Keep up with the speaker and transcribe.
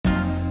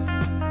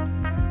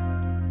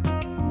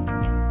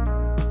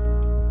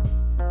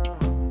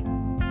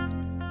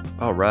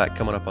All right,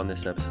 coming up on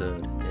this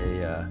episode,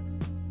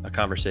 a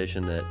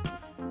conversation that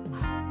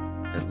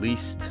at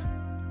least,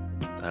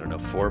 I don't know,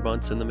 4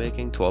 months in the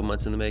making, 12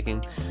 months in the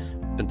making.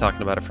 Been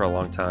talking about it for a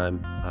long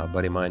time. A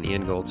buddy of mine,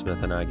 Ian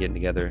Goldsmith, and I getting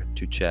together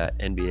to chat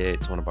NBA.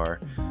 It's one of our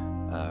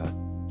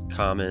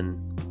common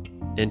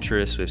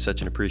interests. We have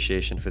such an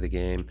appreciation for the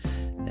game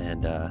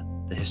and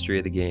the history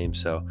of the game.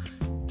 So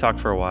we talked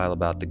for a while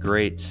about the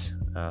greats,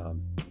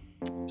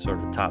 sort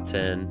of the top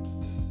 10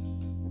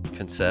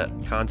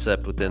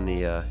 concept within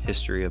the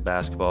history of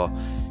basketball,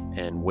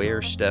 and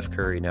where Steph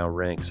Curry now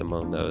ranks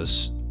among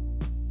those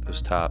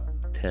top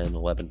 10,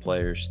 11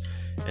 players,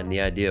 and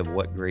the idea of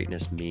what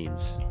greatness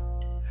means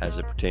as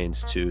it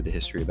pertains to the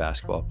history of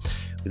basketball.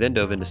 We then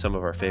dove into some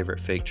of our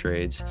favorite fake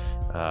trades,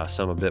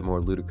 some a bit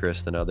more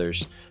ludicrous than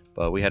others,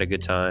 but we had a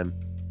good time.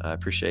 I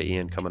appreciate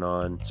Ian coming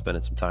on,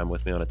 spending some time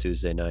with me on a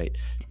Tuesday night,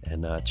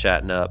 and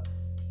chatting up.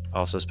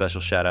 Also,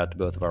 special shout out to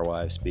both of our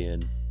wives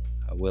being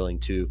willing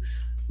to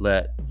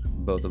let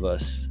both of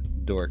us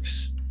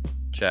dorks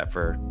chat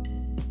for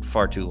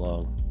far too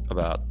long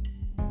about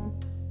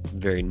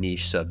very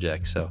niche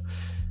subjects. So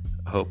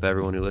I hope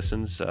everyone who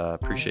listens,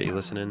 appreciate you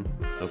listening.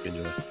 Hope you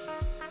enjoy.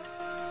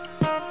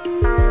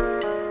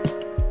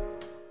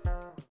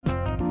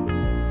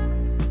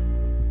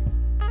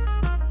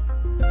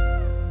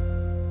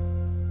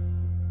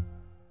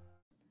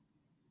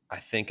 I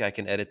think I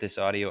can edit this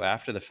audio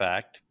after the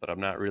fact, but I'm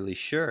not really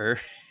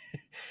sure.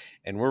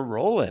 And we're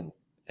rolling.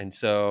 And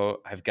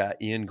so I've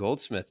got Ian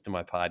Goldsmith to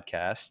my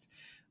podcast.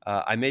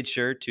 I made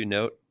sure to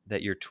note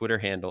that your Twitter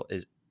handle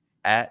is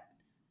at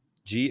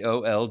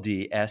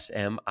GOLDSMII.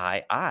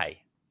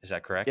 Is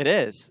that correct? It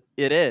is.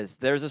 It is.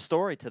 There's a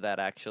story to that,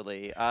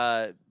 actually.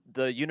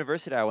 The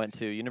university I went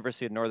to,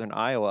 University of Northern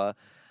Iowa,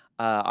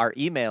 our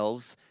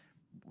emails,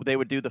 they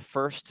would do the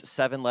first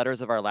 7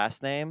 letters of our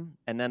last name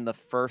and then the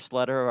first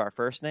letter of our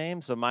first name.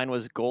 So mine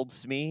was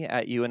Goldsmith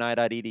at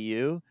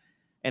IaNBA.edu.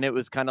 And it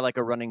was kind of like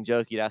a running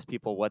joke. You'd ask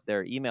people what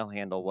their email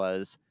handle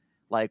was.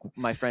 Like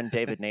my friend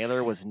David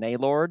Naylor was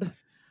Naylord.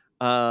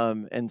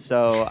 And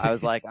so I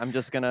was like, I'm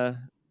just going to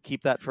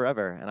keep that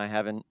forever. And I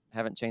haven't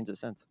changed it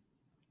since.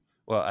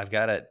 Well, I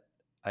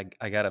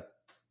gotta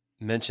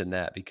mention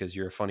that because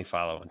you're a funny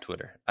follow on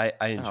Twitter. I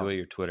enjoy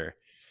your Twitter.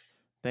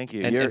 Thank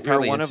you. And You're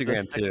probably one Instagram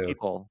of the 6 too.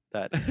 people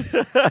that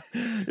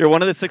you're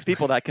one of the 6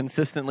 people that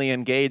consistently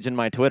engage in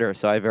my Twitter.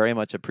 So I very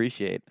much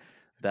appreciate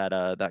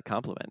that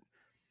compliment.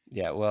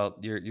 Yeah, well,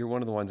 you're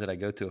one of the ones that I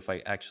go to if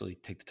I actually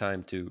take the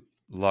time to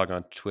log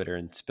on Twitter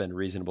and spend a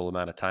reasonable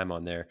amount of time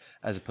on there,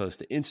 as opposed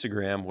to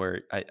Instagram,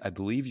 where I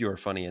believe you are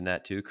funny in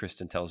that too.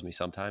 Kristen tells me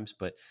sometimes,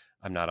 but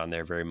I'm not on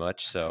there very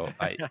much. So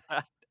I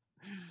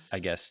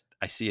guess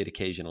I see it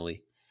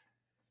occasionally.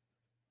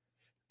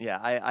 Yeah,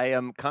 I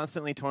am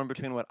constantly torn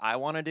between what I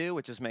want to do,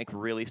 which is make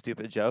really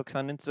stupid jokes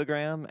on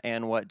Instagram,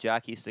 and what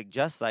Jackie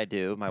suggests I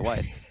do, my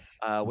wife,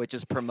 which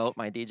is promote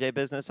my DJ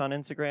business on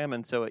Instagram.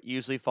 And so it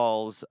usually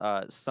falls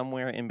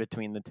somewhere in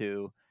between the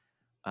two,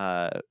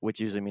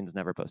 which usually means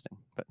never posting.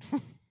 But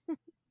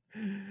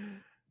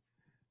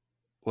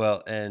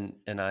Well, and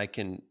I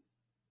can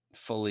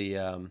fully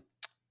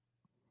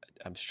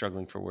I'm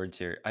struggling for words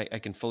here. I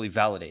can fully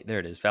validate. There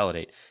it is.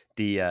 Validate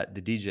the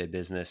DJ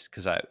business,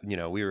 because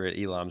we were at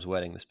Elam's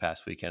wedding this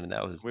past weekend, and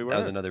that was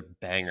another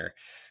banger.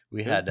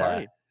 We had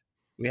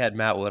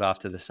Matt Wood off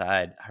to the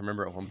side. I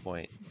remember at one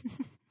point,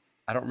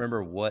 I don't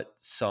remember what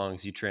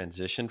songs you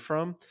transitioned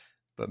from,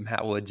 but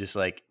Matt Wood just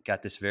like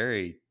got this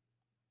very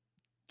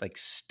like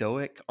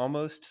stoic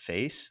almost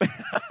face,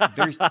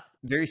 very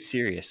very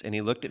serious, and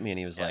he looked at me and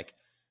he was like,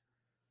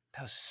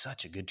 "That was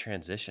such a good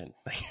transition."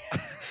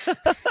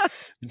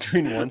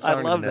 Between one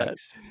song and the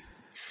next.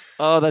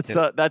 Oh,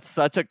 that's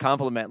such a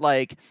compliment.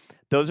 Like,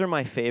 those are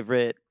my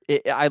favorite.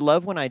 I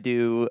love when I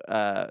do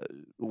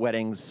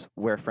weddings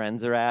where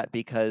friends are at,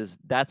 because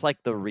that's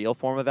like the real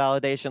form of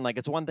validation. Like,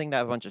 it's one thing to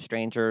have a bunch of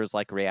strangers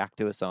like react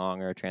to a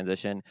song or a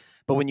transition,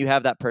 but when you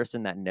have that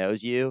person that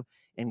knows you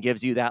and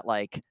gives you that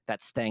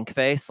that stank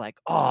face, like,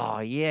 oh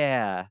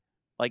yeah,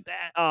 like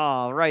that,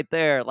 oh right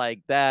there,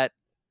 like that.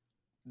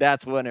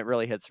 That's when it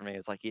really hits for me.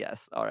 It's like,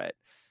 yes, all right.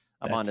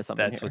 I'm onto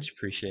something That's here. what you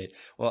appreciate.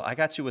 Well, I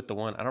got you with the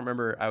one. I don't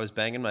remember. I was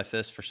banging my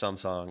fist for some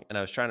song, and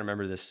I was trying to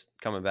remember this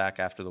coming back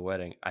after the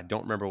wedding. I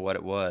don't remember what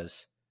it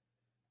was,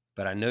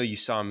 but I know you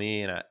saw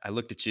me, and I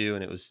looked at you,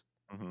 and it was,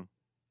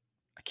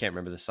 I can't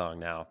remember the song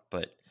now,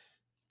 but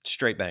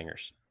straight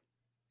bangers.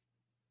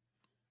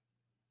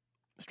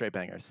 Straight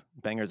bangers.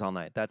 Bangers all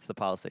night. That's the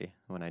policy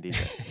when I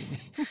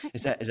DJ.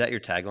 Is that your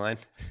tagline?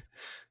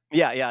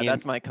 Yeah, Ian,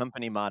 that's my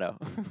company motto.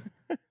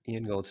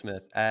 Ian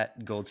Goldsmith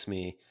at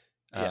Goldsmith.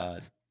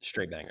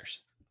 Straight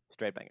bangers.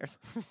 Straight bangers.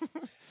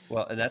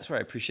 Well, and that's what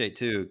I appreciate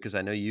too, because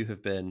I know you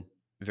have been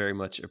very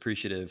much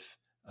appreciative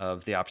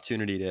of the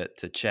opportunity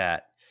to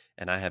chat,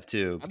 and I have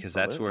too, because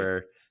that's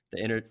where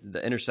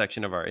the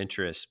intersection of our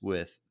interests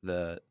with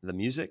the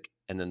music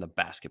and then the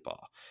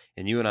basketball.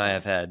 And you and I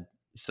have had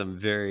some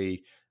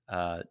very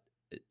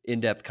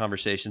in-depth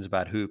conversations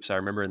about hoops. I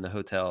remember in the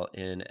hotel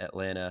in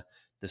Atlanta,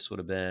 this would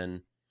have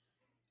been,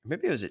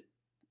 maybe it was at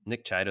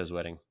Nick Chido's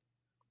wedding.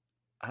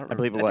 I don't I remember.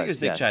 believe it I think it was,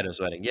 was Nick yes. Chido's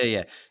wedding. Yeah,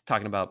 yeah.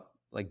 Talking about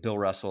like Bill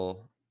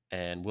Russell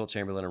and Wilt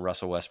Chamberlain and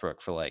Russell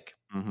Westbrook for like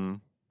Mm-hmm.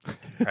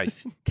 probably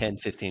 10,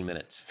 15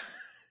 minutes.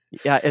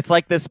 Yeah, it's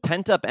like this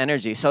pent up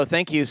energy. So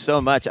thank you so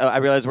much. I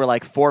realize we're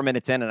like 4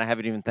 minutes in, and I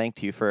haven't even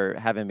thanked you for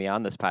having me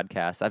on this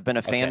podcast. I've been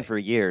a fan Okay. for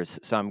years,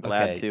 so I'm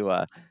glad Okay.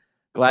 to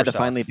First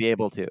finally off, be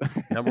able to.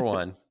 number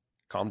one,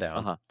 calm down.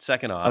 Uh-huh.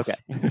 Second Okay.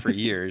 off, for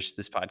years,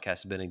 this podcast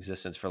has been in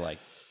existence for like,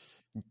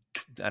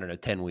 I don't know,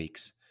 10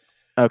 weeks.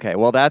 Okay,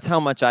 well, that's how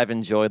much I've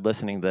enjoyed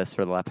listening to this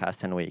for the past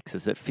 10 weeks,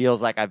 is it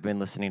feels like I've been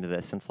listening to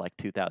this since like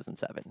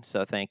 2007.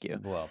 So thank you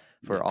Well,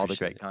 yeah, for all the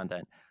appreciate great it.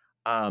 content.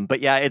 But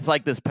yeah, it's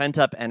like this pent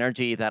up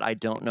energy that I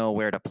don't know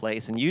where to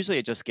place. And usually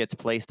it just gets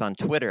placed on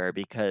Twitter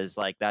because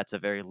like that's a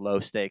very low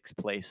stakes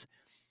place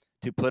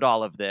to put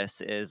all of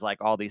this, is like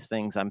all these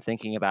things I'm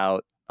thinking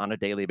about on a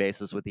daily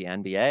basis with the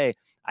NBA.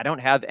 I don't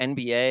have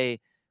NBA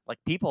like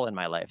people in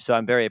my life. So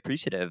I'm very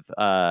appreciative,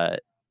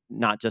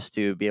 not just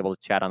to be able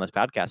to chat on this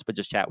podcast, but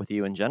just chat with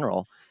you in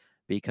general,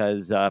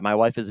 because my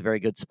wife is a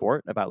very good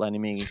sport about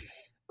letting me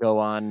go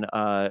on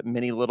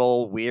many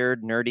little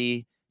weird,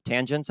 nerdy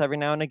tangents every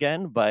now and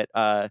again. But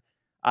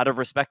out of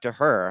respect to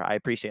her, I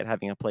appreciate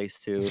having a place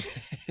to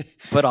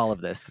put all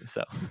of this.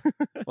 So,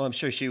 Well, I'm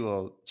sure she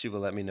will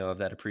let me know of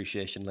that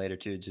appreciation later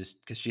too,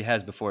 just because she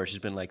has before. She's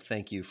been like,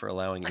 thank you for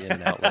allowing me in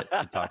an outlet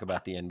to talk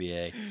about the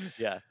NBA.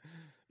 Yeah.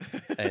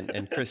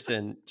 And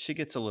Kristen, she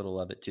gets a little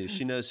of it too.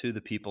 She knows who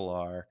the people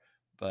are,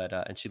 but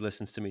and she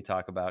listens to me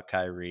talk about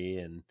Kyrie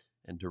and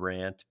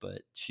Durant,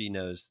 but she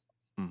knows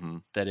Mm-hmm.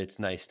 that it's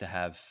nice to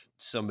have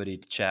somebody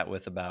to chat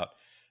with about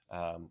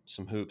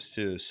some hoops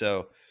too.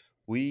 So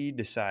we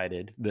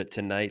decided that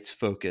tonight's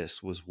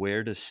focus was,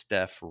 where does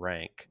Steph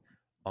rank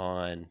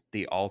on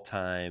the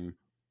all-time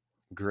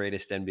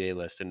greatest NBA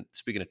list? And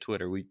speaking of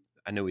Twitter,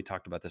 I know we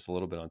talked about this a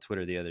little bit on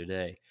Twitter the other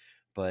day,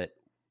 but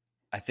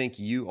I think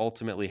you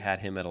ultimately had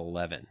him at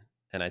 11,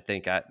 and I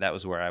think that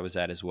was where I was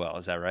at as well.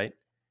 Is that right?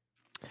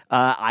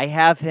 I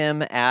have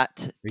him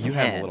at Or you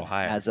had him a little 10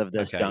 higher? as of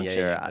this Okay,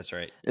 juncture. yeah, that's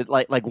right.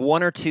 Like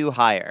one or two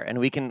higher, and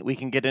we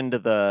can get into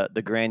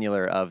the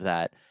granular of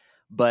that.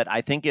 But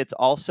I think it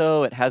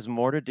has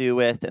more to do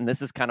with, and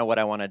this is kind of what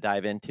I want to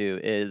dive into,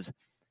 is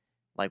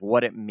like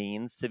what it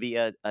means to be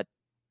a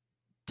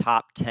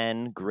top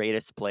 10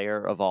 greatest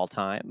player of all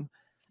time.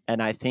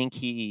 And I think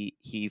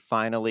he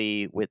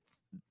finally, with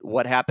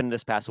what happened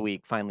this past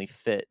week, finally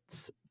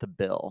fits the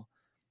bill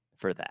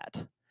for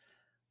that.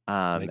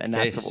 Make the And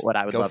that's case. what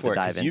I would Go love to for it,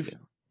 dive because into.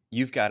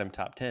 you've got him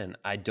top 10.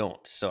 I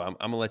don't, so I'm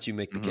gonna let you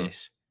make the Mhm.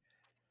 case.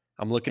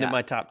 I'm looking at Yeah.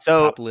 my top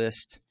So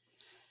list.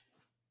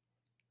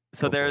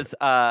 so Go for there's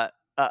it.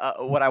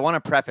 what I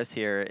want to preface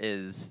here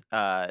is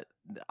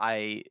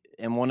I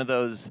am one of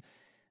those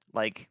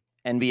like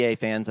NBA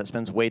fans that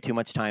spends way too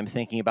much time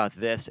thinking about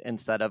this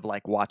instead of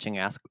like watching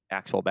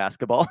actual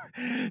basketball.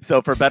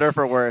 So for better or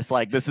for worse,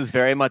 like this is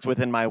very much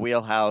within my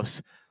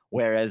wheelhouse.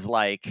 Whereas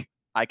like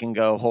I can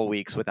go whole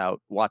weeks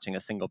without watching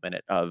a single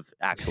minute of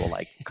actual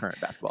like current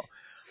basketball.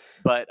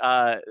 But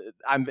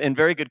I'm in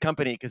very good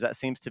company, because that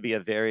seems to be a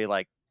very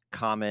like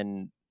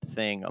common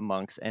thing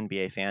amongst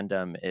NBA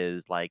fandom,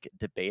 is like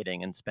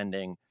debating and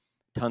spending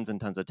tons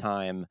and tons of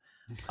time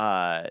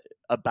uh,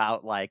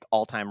 about like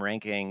all-time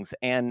rankings.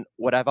 And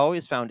what I've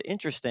always found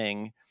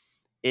interesting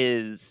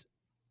is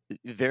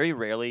very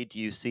rarely do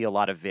you see a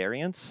lot of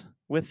variance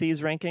with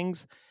these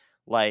rankings.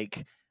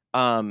 Like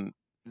um,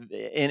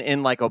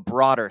 in like a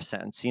broader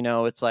sense,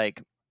 it's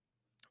like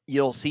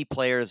you'll see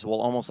players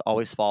will almost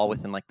always fall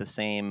within like the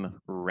same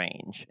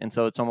range. And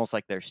so it's almost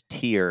like there's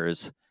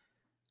tiers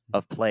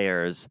of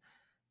players,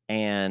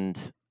 and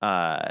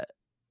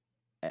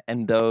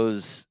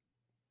those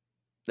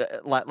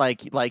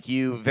like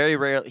you very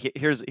rarely,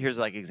 here's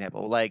like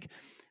example, like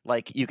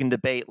you can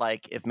debate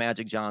like if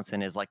Magic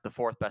Johnson is like the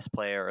fourth best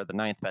player or the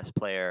ninth best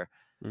player,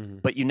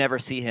 Mhm. but you never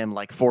see him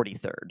like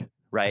 43rd,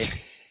 right?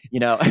 you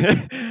know,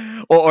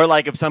 or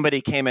like if somebody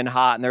came in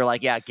hot and they're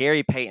like, yeah,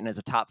 Gary Payton is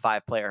a top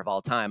 5 player of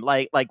all time.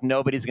 Like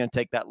nobody's going to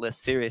take that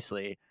list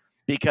seriously,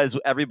 because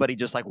everybody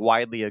just like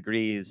widely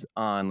agrees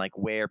on like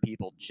where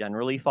people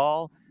generally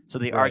fall. So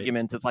the Right.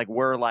 arguments, it's like,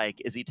 we're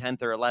like, is he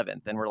 10th or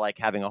 11th? And we're like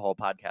having a whole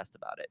podcast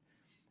about it.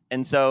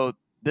 And so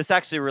this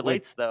actually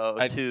relates though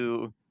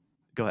to,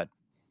 go ahead.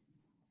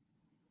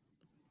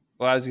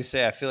 Well, I was gonna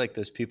say, I feel like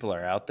those people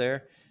are out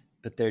there,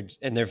 but they're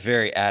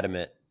very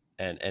adamant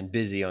and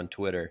busy on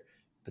Twitter,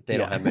 but they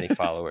don't Yeah. have many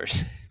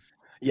followers.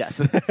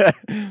 Yes,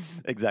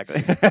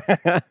 exactly.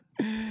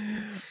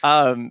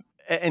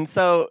 And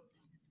so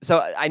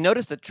I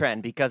noticed a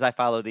trend, because I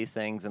follow these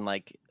things and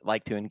like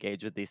to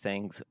engage with these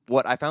things.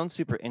 What I found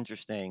super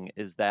interesting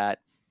is that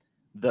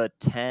the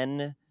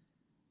 10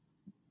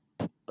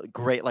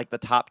 great, like the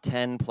top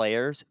 10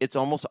 players, it's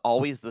almost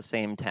always the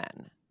same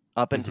 10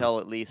 up until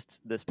at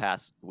least this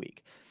past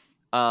week.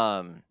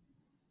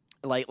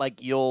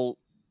 Like you'll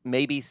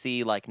maybe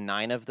see like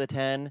 9 of the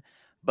 10,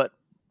 but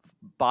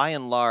by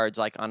and large,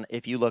 like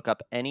if you look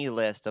up any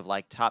list of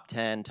like top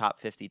 10, top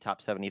 50,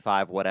 top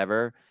 75,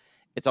 whatever,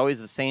 it's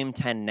always the same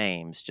 10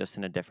 names, just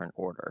in a different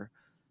order.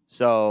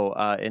 So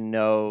in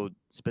no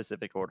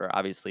specific order,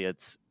 obviously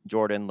it's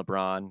Jordan,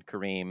 LeBron,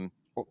 Kareem,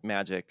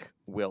 Magic,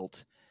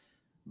 Wilt,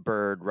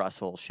 Bird,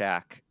 Russell,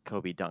 Shaq,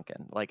 Kobe,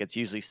 Duncan. Like it's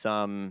usually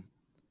some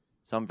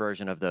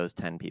version of those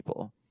 10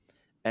 people.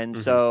 And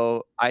Mm-hmm.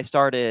 so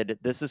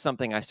this is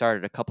something I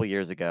started a couple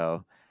years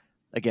ago.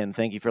 Again,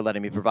 thank you for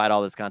letting me provide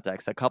all this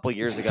context. A couple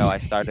years ago, I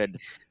started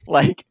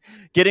like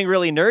getting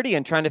really nerdy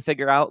and trying to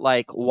figure out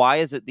like, why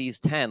is it these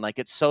 10? Like,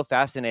 it's so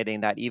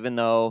fascinating that even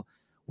though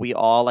we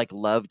all like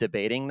love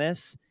debating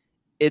this,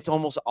 it's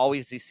almost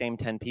always these same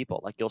 10 people.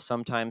 Like you'll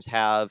sometimes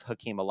have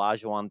Hakeem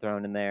Olajuwon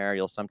thrown in there.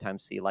 You'll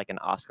sometimes see like an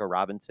Oscar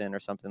Robinson or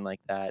something like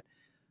that.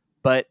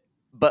 But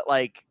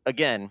like,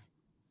 again,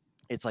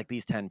 it's like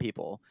these 10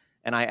 people.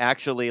 And I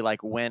actually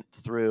like went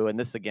through, and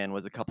this again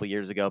was a couple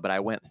years ago, but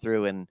I went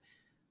through and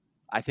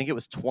I think it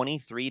was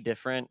 23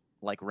 different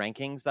like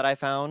rankings that I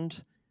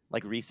found,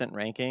 like recent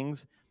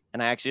rankings.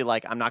 And I actually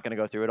like, I'm not going to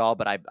go through it all,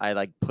 but I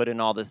like put in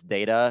all this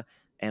data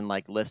and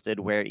like listed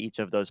where each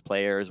of those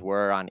players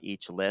were on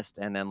each list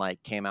and then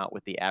like came out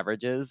with the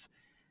averages.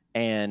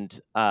 And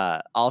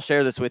I'll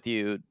share this with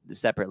you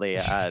separately.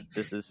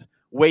 This is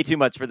way too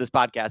much for this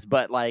podcast,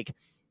 but like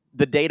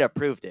the data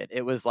proved it.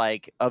 It was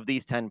like of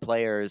these 10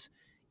 players,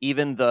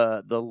 even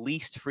the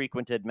least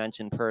frequented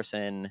mentioned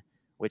person,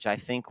 which I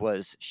think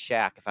was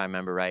Shaq, if I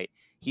remember right,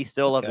 he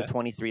still of the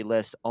 23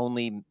 lists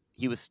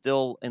he was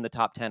still in the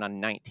top 10 on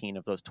 19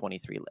 of those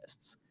 23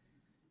 lists.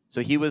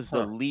 So he was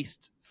the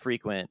least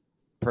frequent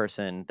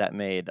person that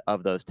made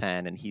of those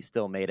 10, and he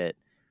still made it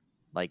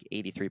like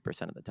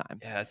 83% of the time.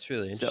 Yeah, that's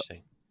really interesting.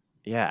 So,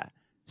 yeah.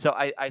 So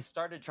I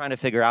started trying to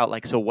figure out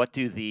like, so what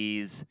do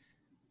these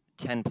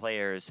 10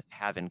 players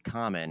have in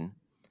common?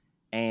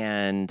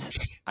 And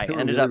I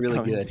ended up really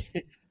good.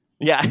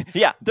 Yeah,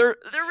 they're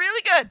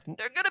really good.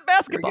 They're good at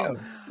basketball. There we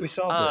go. We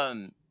solved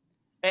it.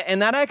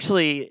 And that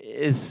actually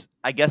is,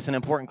 I guess, an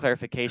important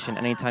clarification.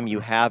 Anytime you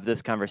have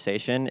this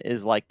conversation,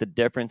 is like the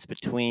difference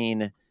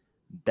between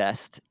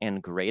best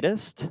and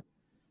greatest.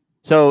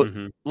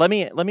 So let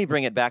me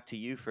bring it back to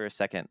you for a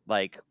second.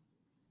 Like,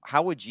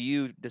 how would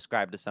you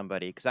describe to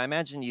somebody? Because I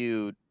imagine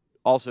you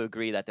also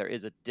agree that there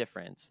is a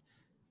difference.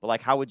 But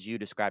like, how would you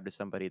describe to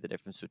somebody the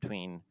difference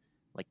between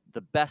like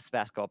the best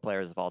basketball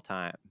players of all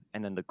time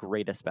and then the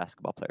greatest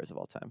basketball players of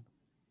all time?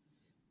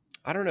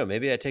 I don't know.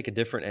 Maybe I take a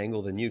different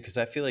angle than you because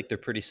I feel like they're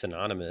pretty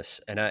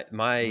synonymous. And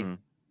my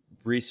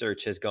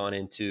research has gone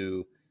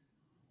into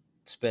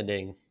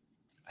spending,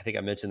 I think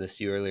I mentioned this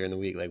to you earlier in the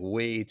week, like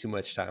way too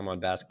much time on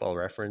Basketball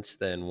Reference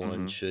than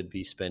one should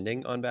be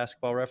spending on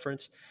Basketball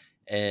Reference,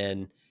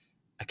 and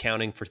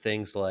accounting for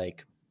things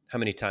like how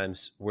many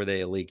times were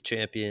they a league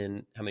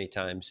champion, how many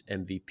times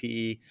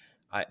MVP.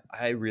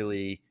 I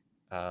really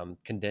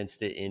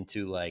condensed it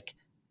into like,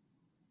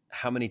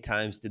 how many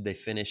times did they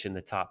finish in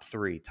the top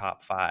 3,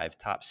 top 5,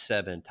 top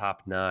 7,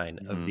 top 9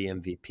 of the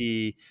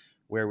MVP?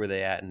 Where were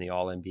they at in the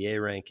all NBA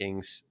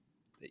rankings?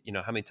 You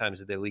know, how many times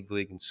did they lead the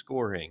league in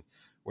scoring?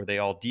 Were they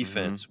all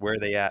defense? Where are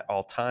they at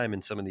all time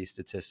in some of these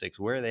statistics?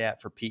 Where are they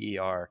at for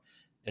PER?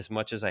 As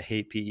much as I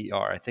hate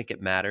PER, I think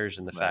it matters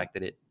in the fact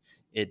that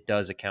it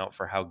does account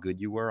for how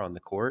good you were on the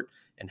court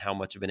and how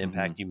much of an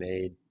impact you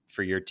made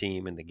for your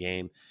team in the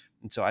game.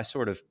 And so I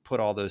sort of put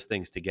all those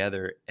things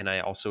together, and I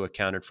also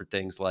accounted for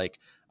things like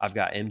I've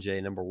got MJ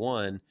number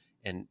 1,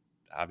 and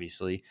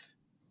obviously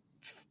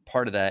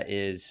part of that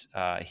is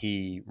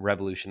he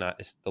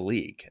revolutionized the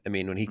league. I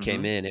mean, when he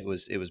came in, it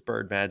was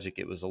Bird Magic.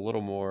 It was a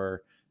little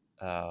more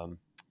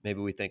maybe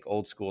we think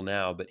old school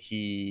now, but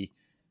he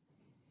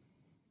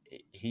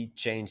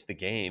changed the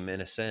game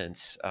in a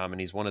sense. And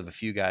he's one of the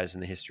few guys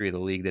in the history of the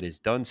league that has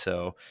done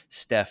so.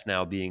 Steph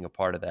now being a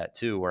part of that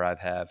too, where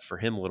I've had for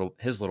him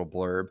his little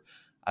blurb,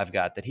 I've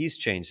got that he's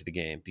changed the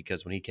game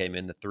because when he came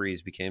in, the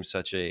threes became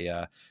such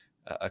a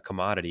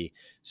commodity.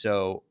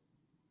 So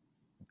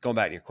going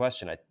back to your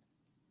question,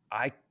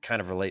 I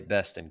kind of relate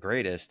best and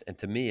greatest. And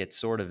to me, it's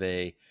sort of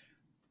a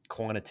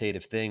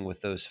quantitative thing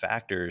with those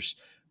factors,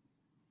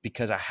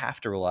 because I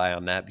have to rely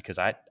on that because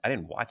I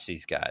didn't watch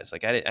these guys.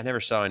 Like I never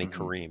saw any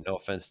Kareem. No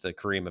offense to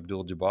Kareem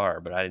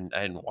Abdul-Jabbar, but I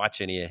didn't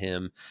watch any of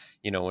him.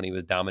 You know, when he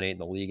was dominating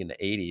the league in the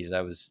 80s,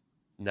 I was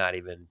not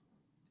even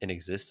in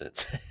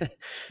existence.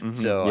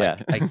 So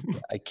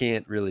I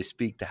can't really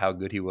speak to how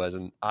good he was.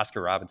 And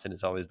Oscar Robinson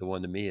is always the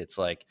one to me. It's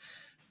like,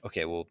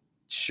 okay, well,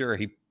 sure,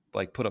 he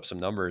like put up some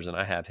numbers, and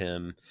I have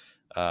him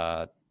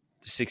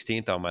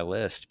 16th on my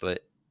list,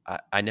 but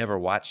I never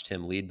watched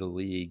him lead the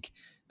league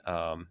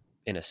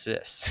in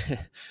assists.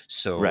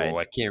 So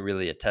I can't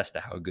really attest to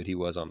how good he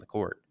was on the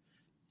court.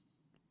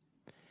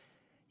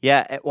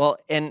 Yeah, well,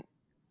 and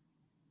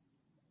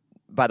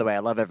by the way, I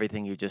love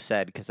everything you just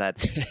said, because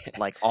that's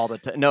like all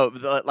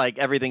like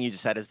everything you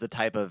just said is the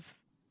type of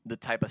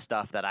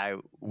stuff that I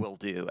will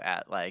do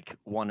at like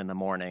 1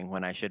 a.m.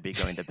 when I should be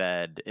going to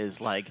bed, is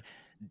like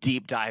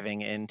deep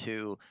diving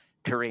into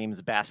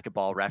Kareem's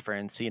Basketball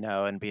Reference, you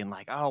know, and being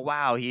like, oh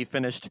wow, he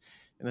finished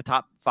in the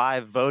top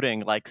 5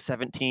 voting like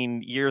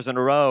 17 years in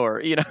a row,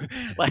 or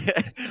like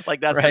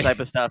that's the Right. type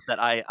of stuff that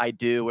I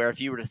do. Where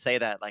if you were to say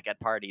that like at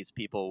parties,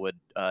 people would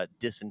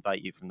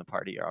disinvite you from the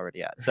party you're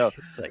already at. So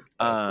It's like,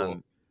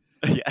 oh,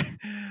 cool.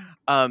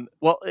 yeah.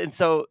 Well, and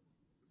so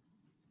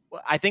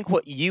I think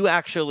what you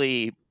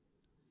actually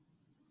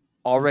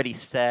already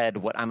said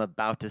what I'm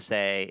about to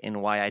say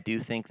and why I do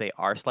think they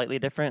are slightly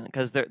different,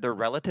 because they're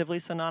relatively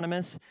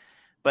synonymous.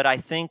 But I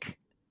think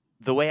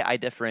the way I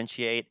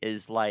differentiate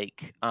is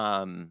like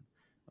I'm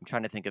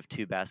trying to think of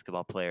 2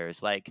 basketball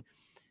players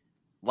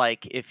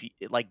if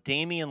like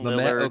Damian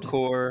Mehmet Lillard.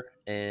 Okur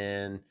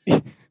and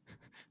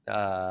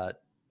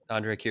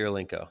Andre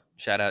Kirilenko.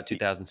 Shout out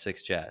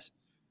 2006 Jazz.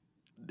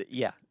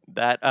 Yeah,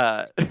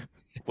 that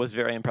was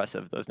very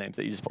impressive. Those names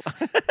that you just pulled.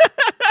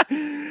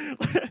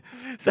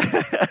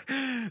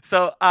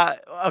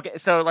 Okay,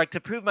 so like to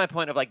prove my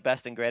point of like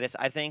best and greatest,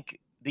 I think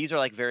these are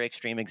like very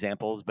extreme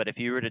examples. But if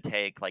you were to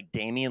take like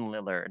Damian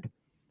Lillard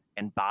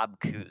and Bob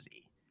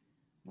Cousy,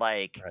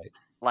 like Right.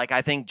 like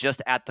I think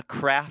just at the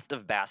craft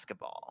of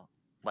basketball,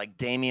 like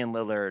Damian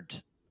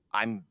Lillard,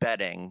 I'm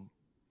betting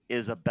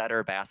is a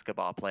better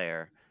basketball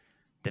player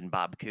than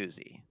Bob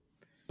Cousy.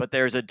 But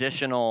there's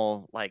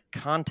additional like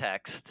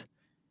context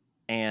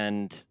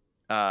and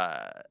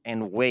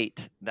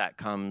weight that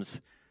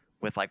comes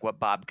with like what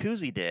Bob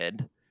Cousy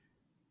did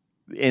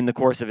in the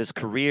course of his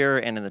career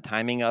and in the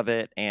timing of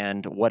it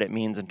and what it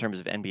means in terms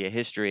of NBA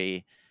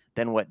history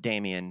than what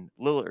Damian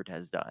Lillard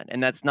has done.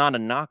 And that's not a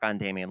knock on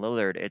Damian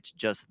Lillard. It's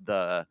just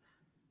the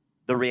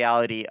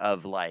reality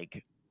of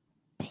like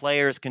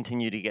players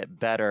continue to get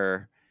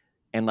better,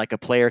 and like a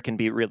player can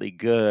be really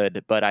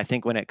good. But I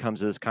think when it comes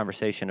to this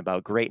conversation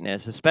about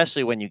greatness,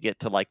 especially when you get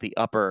to like the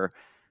upper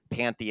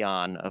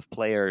pantheon of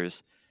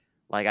players,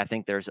 like I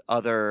think there's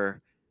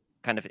other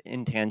kind of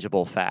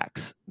intangible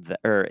facts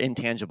or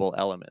intangible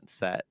elements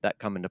that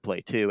come into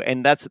play too.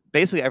 And that's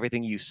basically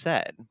everything you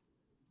said.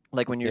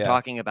 Like when you're Yeah.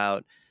 talking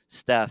about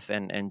Steph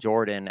and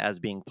Jordan as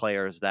being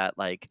players that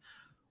like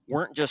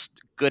weren't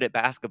just good at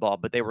basketball,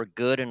 but they were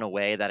good in a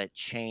way that it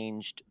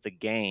changed the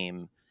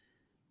game.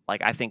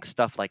 Like I think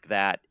stuff like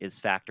that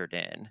is factored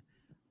in.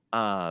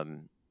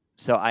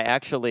 So I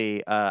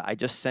actually I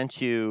just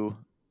sent you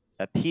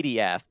a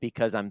PDF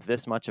because I'm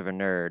this much of a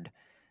nerd.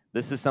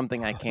 This is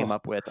something I came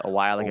up with a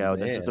while Oh, ago.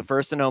 This is the man.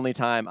 first and only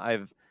time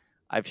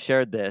I've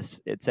shared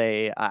this.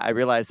 I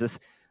realize this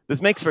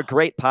makes for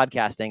great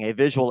podcasting, a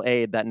visual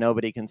aid that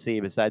nobody can see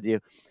besides you.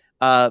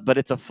 But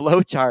it's a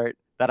flow chart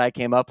that I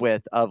came up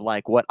with of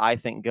like what I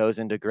think goes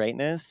into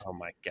greatness. Oh,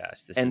 my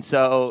gosh. This And is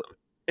so awesome.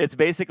 it's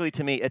basically,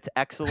 to me, it's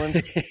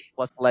excellence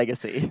plus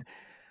legacy.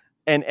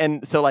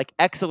 And so like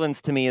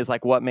excellence to me is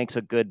like what makes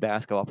a good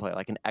basketball player,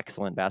 like an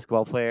excellent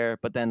basketball player.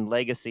 But then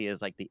legacy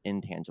is like the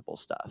intangible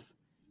stuff.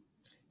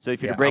 So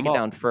if you're Yeah, to break it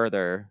down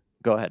further,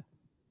 go ahead.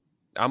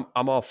 I'm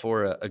all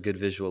for a good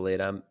visual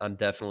aid. I'm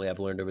definitely, I've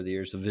learned over the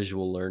years, a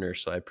visual learner,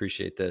 so I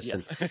appreciate this.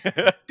 Yes.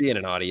 And being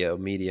an audio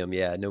medium,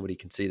 yeah, nobody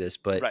can see this,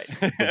 but Right.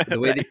 the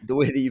way Right. the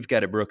way that you've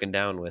got it broken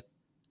down with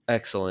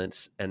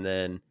excellence and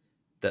then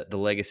the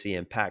legacy,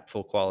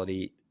 impactful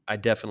quality, I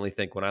definitely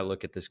think when I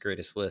look at this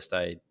greatest list,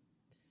 I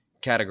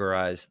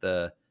categorize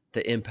the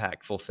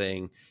impactful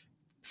thing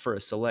for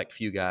a select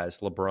few guys: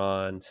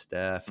 LeBron,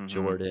 Steph, Mm-hmm.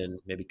 Jordan,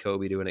 maybe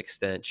Kobe to an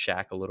extent,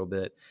 Shaq a little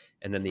bit.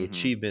 And then the Mm-hmm.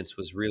 achievements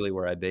was really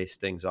where I based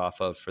things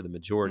off of for the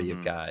majority of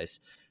Mm-hmm. guys.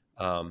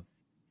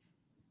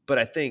 But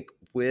I think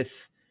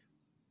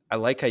I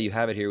like how you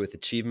have it here with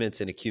achievements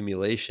and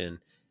accumulation.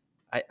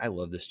 I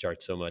love this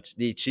chart so much.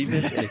 The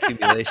achievements and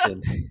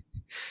accumulation.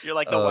 You're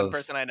like the one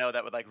person I know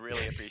that would like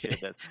really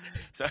appreciate this.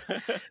 So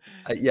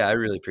Yeah, I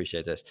really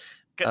appreciate this.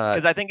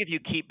 because I think if you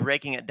keep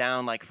breaking it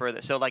down like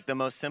further, so like the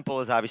most simple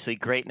is obviously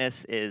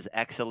greatness is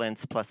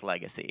excellence plus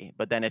legacy.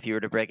 But then if you were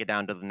to break it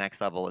down to the next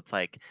level, it's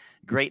like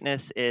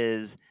greatness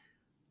is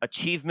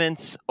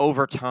achievements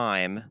over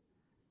time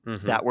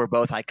that were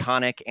both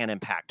iconic and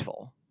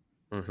impactful.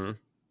 Mm-hmm.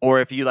 Or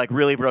if you like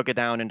really broke it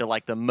down into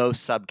like the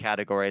most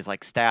subcategories,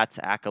 like stats,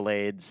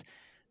 accolades,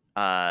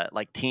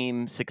 like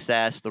team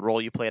success, the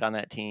role you played on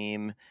that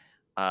team,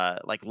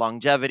 like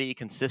longevity,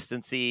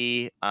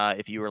 consistency,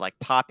 if you were like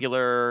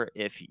popular,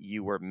 if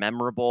you were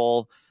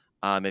memorable,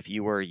 if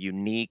you were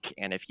unique,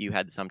 and if you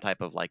had some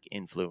type of like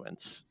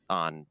influence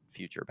on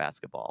future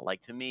basketball.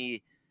 Like to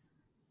me,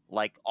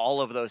 like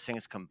all of those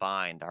things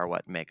combined are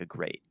what make a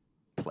great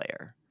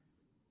player.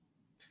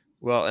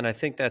 Well, and I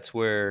think that's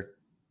where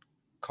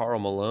Karl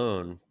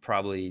Malone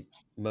probably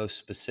most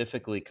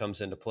specifically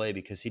comes into play,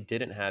 because he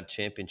didn't have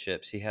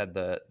championships. He had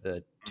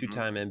the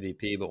two-time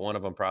MVP, but one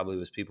of them probably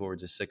was people were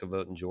just sick of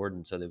voting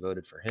Jordan, so they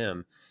voted for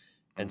him.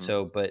 And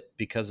so, but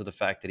because of the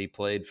fact that he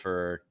played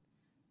for,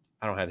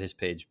 I don't have his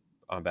page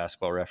on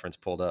Basketball Reference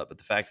pulled up, but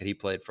the fact that he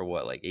played for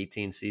what, like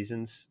 18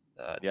 seasons?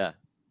 Yeah.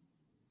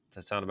 Does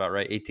that sound about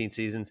right? 18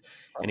 seasons.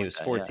 And he was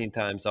 14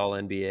 times All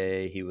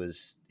NBA.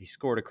 He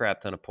scored a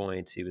crap ton of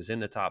points. He was in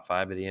the top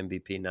 5 of the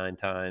MVP 9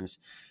 times,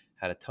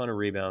 had a ton of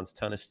rebounds,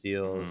 ton of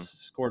steals,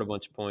 scored a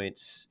bunch of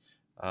points,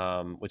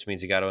 which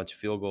means he got a bunch of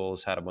field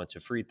goals, had a bunch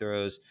of free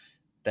throws.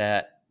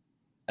 That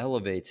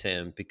elevates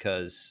him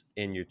because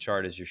in your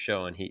chart as you're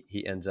showing,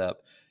 he ends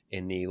up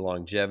in the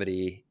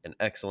longevity and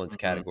excellence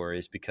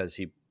categories because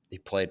he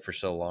played for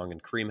so long.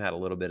 And Kareem had a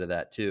little bit of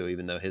that too,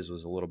 even though his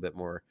was a little bit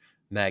more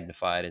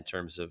magnified in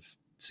terms of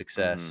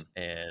success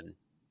and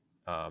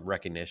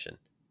recognition.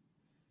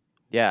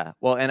 Yeah.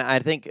 Well, and I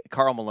think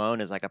Karl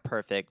Malone is like a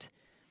perfect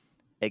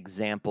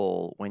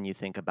example when you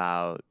think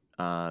about,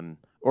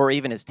 or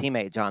even his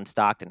teammate John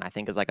Stockton, I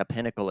think is like a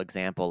pinnacle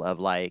example of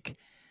like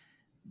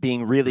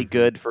being really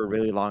good for a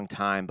really long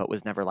time, but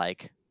was never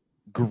like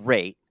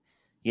great,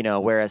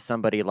 whereas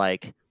somebody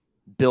like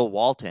Bill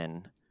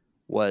Walton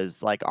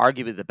was like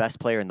arguably the best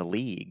player in the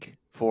league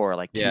for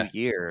like 2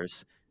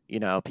 years.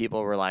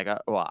 People were like,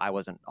 well, I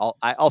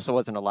also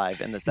wasn't alive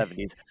in the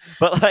 70s,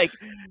 but like,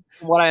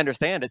 from what I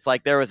understand, it's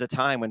like there was a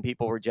time when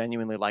people were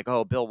genuinely like,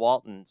 oh, Bill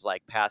Walton's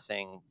like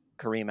passing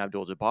Kareem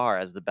Abdul-Jabbar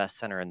as the best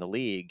center in the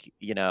league,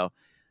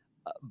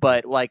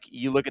 but like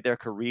you look at their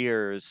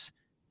careers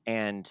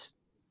and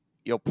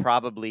you'll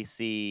probably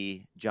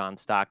see John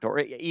Stockton, or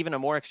even a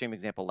more extreme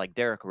example like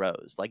Derrick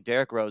Rose. Like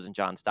Derrick Rose and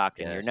John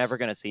Stockton, You're never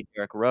going to see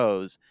Derrick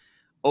Rose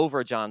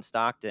over John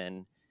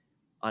Stockton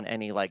on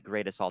any like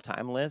greatest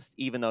all-time list,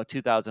 even though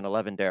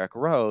 2011 Derrick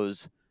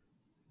Rose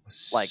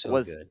was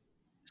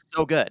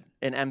so good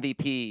in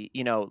MVP.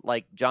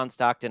 Like John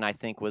Stockton, I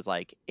think was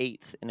like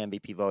 8th in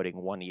MVP voting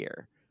one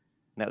year,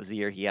 and that was the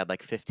year he had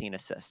like 15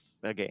 assists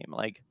a game.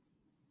 Like,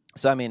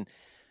 so I mean,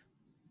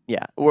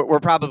 yeah, we're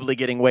probably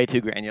getting way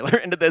too granular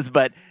into this,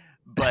 but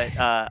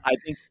I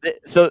think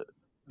so.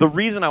 The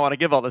reason I want to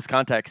give all this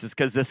context is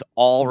because this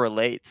all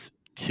relates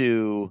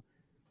to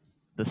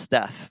the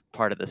Steph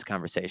part of this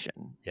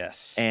conversation.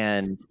 Yes.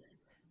 And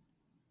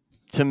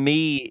to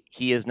me,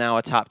 he is now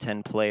a top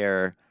 10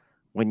 player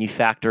when you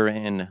factor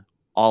in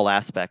all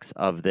aspects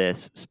of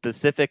this.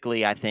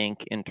 Specifically, I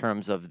think in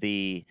terms of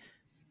the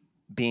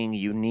being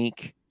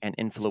unique and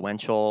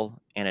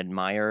influential and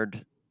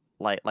admired,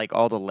 like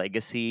all the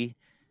legacy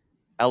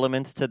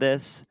elements to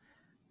this.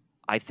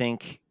 I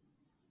think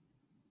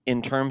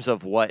in terms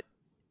of what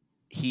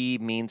he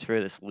means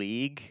for this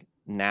league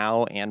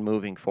now and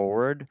moving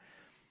forward,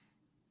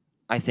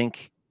 I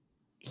think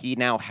he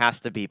now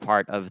has to be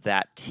part of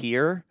that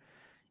tier,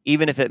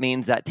 even if it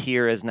means that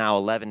tier is now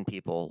 11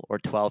 people or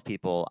 12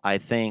 people. I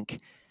think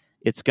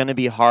it's going to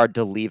be hard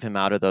to leave him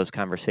out of those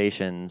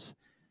conversations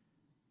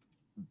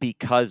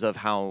because of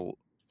how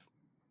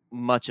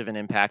much of an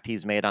impact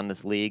he's made on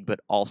this league, but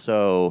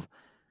also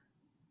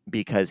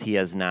because he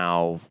has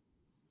now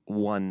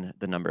won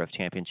the number of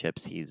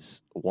championships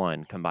he's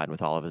won combined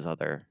with all of his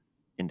other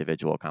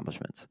individual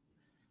accomplishments.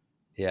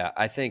 Yeah,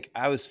 I think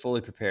I was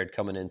fully prepared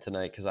coming in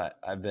tonight because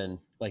I've been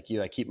like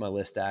you. I keep my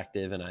list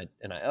active and I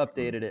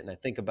updated it and I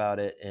think about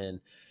it and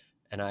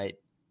I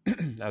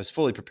I was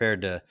fully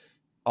prepared to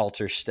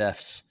alter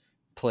Steph's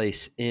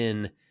place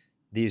in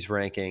these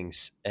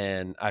rankings,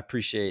 and I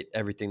appreciate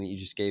everything that you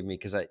just gave me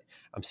because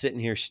I'm sitting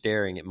here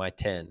staring at my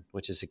 10,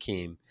 which is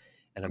Hakeem,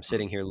 and I'm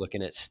sitting here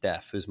looking at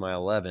Steph, who's my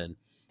 11,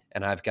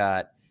 and I've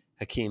got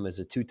Hakeem as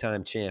a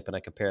 2-time champ, and I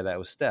compare that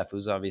with Steph,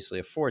 who's obviously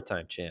a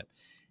 4-time champ.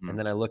 And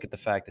then I look at the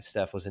fact that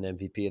Steph was an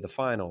MVP of the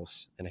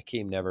finals and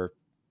Hakeem never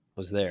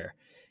was there.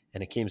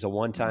 And Hakeem's a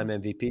 1-time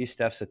MVP.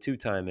 Steph's a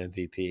 2-time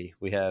MVP.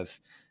 We have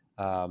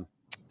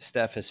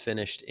Steph has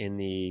finished in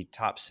the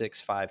top 6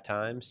 5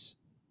 times,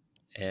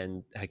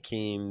 and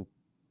Hakeem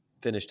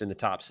finished in the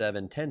top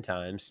 7 10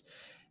 times.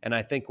 And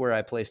I think where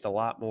I placed a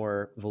lot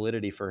more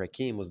validity for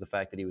Hakeem was the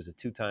fact that he was a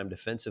 2-time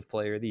Defensive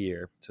Player of the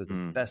Year. So he's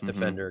the best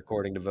defender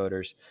according to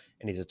voters,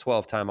 and he's a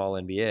 12-time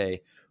All-NBA,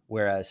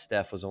 whereas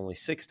Steph was only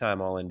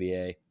 6-time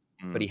All-NBA.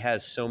 But he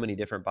has so many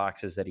different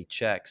boxes that he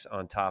checks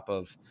on top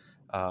of,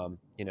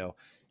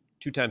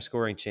 2-time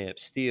scoring champ,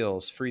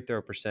 steals, free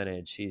throw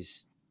percentage.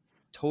 He's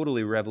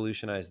totally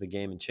revolutionized the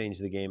game and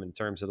changed the game in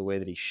terms of the way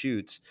that he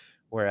shoots,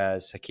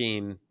 whereas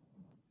Hakeem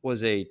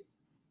was a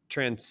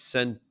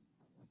transcendental?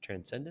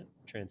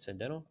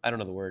 I don't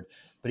know the word,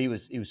 but he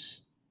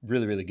was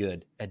really, really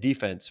good at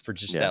defense for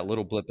just that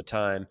little blip of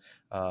time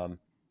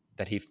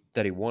that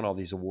he won all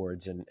these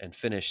awards and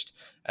finished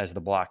as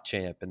the block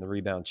champ and the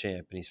rebound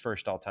champ, and he's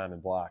first all time in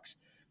blocks.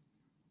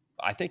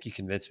 I think you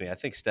convinced me. I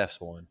think Steph's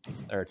 1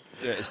 or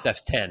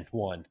Steph's 10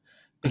 1. I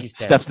think he's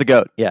 10. Steph's the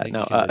GOAT. Yeah,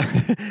 no.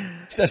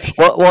 Steph's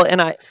well,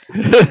 and I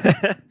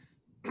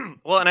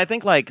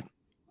think like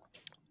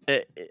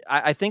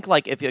I think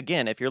like if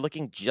you're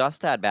looking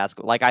just at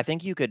basketball, like I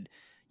think you could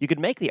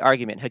make the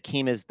argument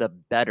Hakeem is the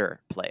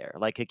better player.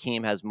 Like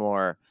Hakeem has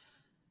more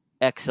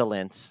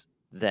excellence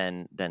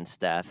than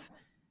Steph,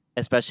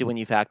 especially when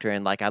you factor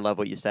in, like, I love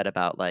what you said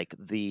about like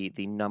the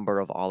number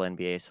of all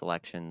NBA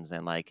selections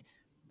and like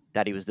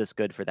that he was this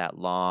good for that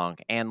long.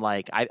 And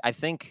like I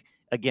think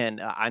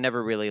again, I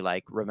never really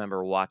like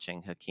remember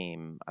watching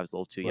Hakeem. I was a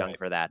little too young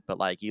for that, but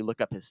like you look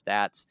up his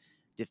stats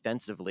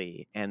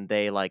defensively and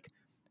they like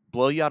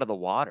blow you out of the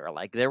water.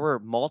 Like there were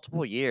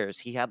multiple years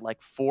he had like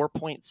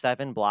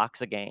 4.7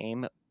 blocks a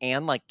game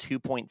and like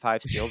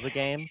 2.5 steals a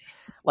game.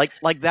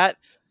 like that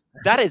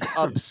that is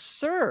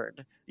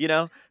absurd, you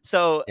know?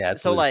 So, Yeah,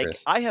 it's so like,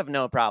 ludicrous. I have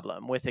no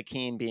problem with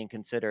Hakeem being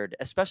considered,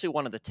 especially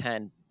one of the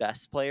 10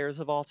 best players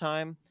of all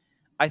time.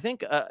 I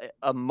think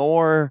a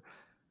more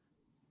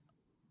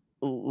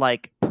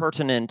like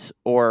pertinent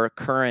or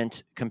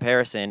current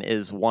comparison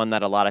is one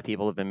that a lot of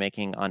people have been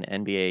making on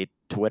NBA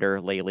Twitter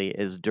lately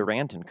is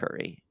Durant and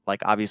Curry.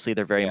 Like, obviously,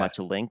 they're very Yeah. much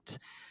linked.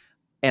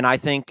 And I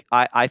think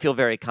I feel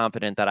very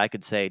confident that I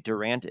could say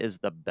Durant is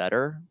the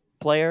better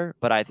player,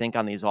 but I think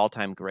on these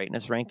all-time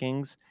greatness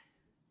rankings,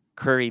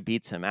 Curry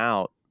beats him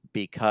out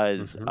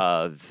because Hmm.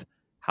 of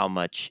how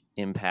much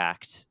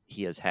impact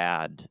he has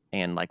had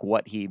and like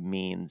what he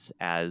means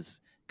as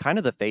kind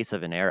of the face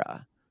of an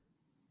era,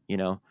 you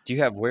know? Do you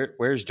have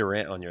where's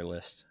Durant on your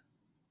list?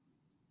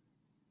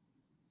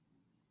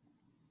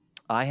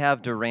 I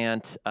have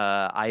Durant.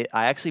 I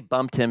actually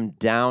bumped him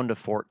down to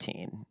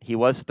 14. He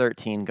was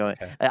 13 going.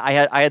 Okay.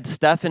 I had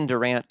Steph and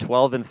Durant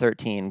 12 and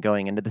 13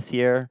 going into this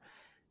year,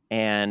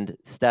 and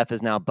Steph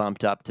is now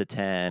bumped up to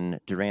 10.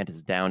 Durant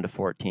is down to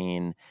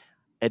 14.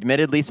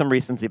 Admittedly, some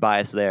recency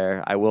bias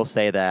there. I will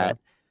say Okay. that,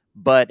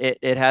 but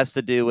it has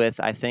to do with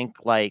I think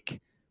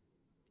like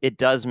it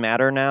does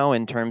matter now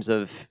in terms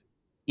of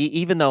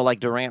even though like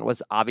Durant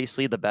was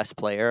obviously the best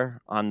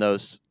player on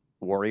those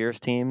Warriors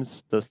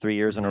teams those 3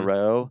 years in a Hmm.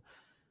 row.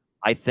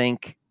 I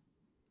think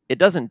it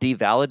doesn't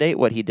devalidate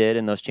what he did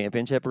in those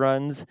championship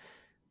runs,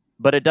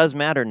 but it does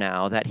matter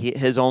now that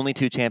his only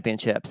 2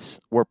 championships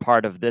were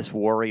part of this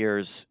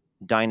Warriors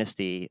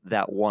dynasty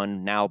that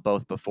won now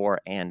both before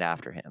and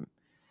after him.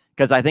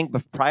 Because I think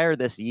prior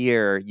this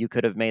year, you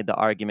could have made the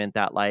argument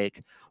that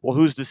like, well,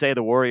 who's to say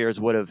the Warriors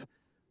would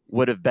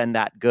have been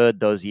that good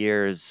those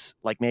years?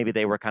 Like maybe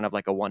they were kind of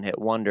like a one hit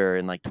wonder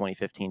in like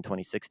 2015,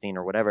 2016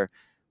 or whatever.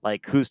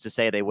 Like who's to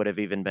say they would have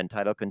even been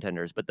title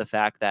contenders? But the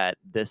fact that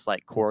this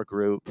like core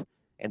group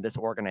and this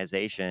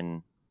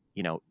organization,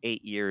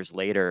 8 years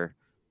later,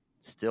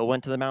 still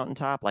went to the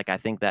mountaintop, like I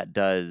think that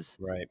does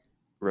Right.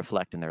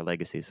 reflect in their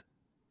legacies.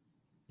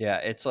 Yeah,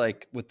 it's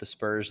like with the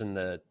Spurs in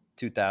the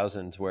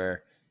 2000s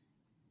where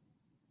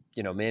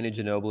Manu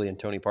Ginobili and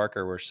Tony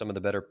Parker were some of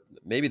the better,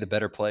 maybe the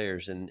better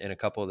players in a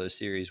couple of those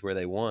series where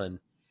they won.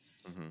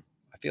 Mm-hmm.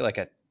 I feel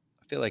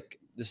like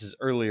this is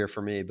earlier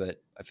for me,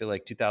 but I feel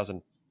like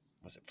 2000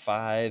 was it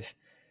 5,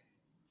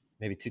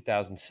 maybe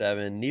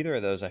 2007. Neither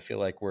of those I feel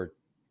like were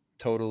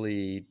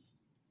totally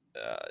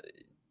uh,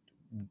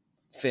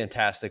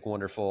 fantastic,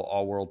 wonderful,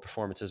 all-world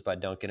performances by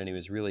Duncan, and he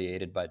was really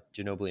aided by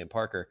Ginobili and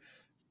Parker.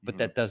 But Mm-hmm.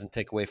 that doesn't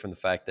take away from the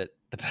fact that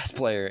the best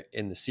player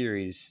in the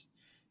series,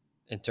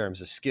 in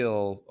terms of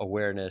skill,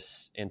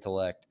 awareness,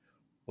 intellect,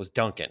 was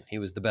Duncan. He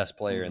was the best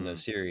player in Mm-hmm.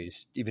 those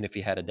series, even if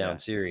he had a down Yeah.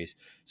 series.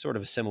 Sort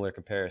of a similar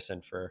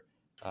comparison for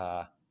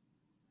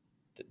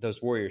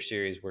those Warrior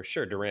series where,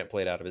 sure, Durant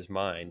played out of his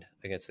mind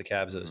against the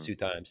Cavs those Mm-hmm. 2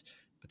 times,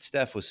 but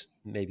Steph was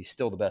maybe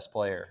still the best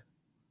player.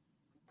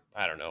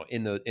 I don't know,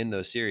 in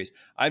those series.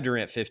 I have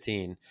Durant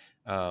 15,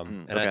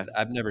 and Okay.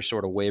 I've never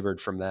sort of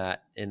wavered from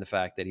that in the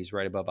fact that he's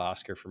right above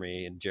Oscar for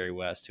me and Jerry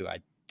West,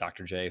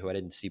 Dr. J, who I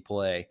didn't see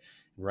play,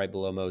 and right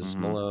below Moses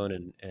Mm-hmm.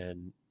 Malone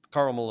and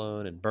Karl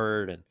Malone and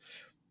Bird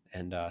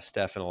and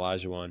Steph and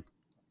Olajuwon.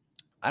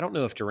 I don't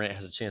know if Durant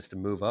has a chance to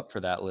move up for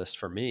that list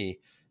for me,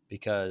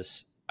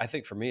 because I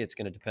think for me it's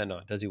going to depend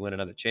on, does he win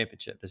another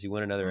championship? Does he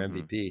win another Mm-hmm.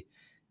 MVP?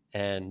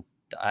 And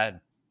I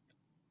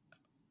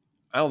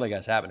don't think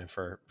that's happening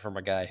for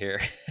my guy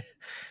here.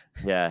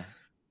 Yeah.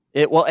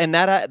 And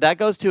that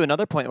goes to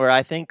another point where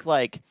I think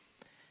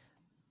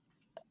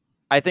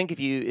if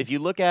you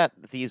look at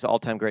these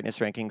all-time greatness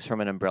rankings from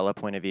an umbrella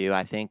point of view,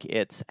 I think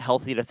it's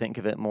healthy to think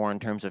of it more in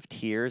terms of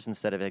tiers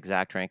instead of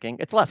exact ranking.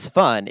 It's less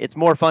fun. It's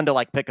more fun to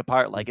like pick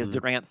apart like is Mhm.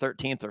 Durant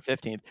 13th or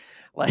 15th?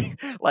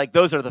 Like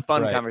those are the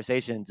fun Right.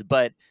 conversations,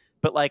 but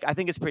like I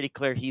think it's pretty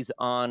clear he's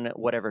on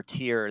whatever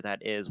tier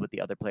that is with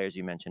the other players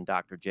you mentioned,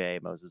 Dr. J,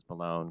 Moses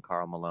Malone,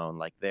 Karl Malone,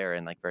 like they're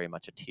in like very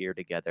much a tier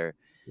together.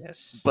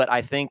 Yes. But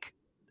I think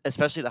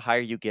especially the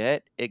higher you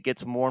get, it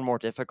gets more and more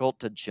difficult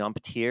to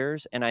jump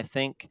tiers. And I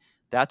think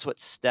that's what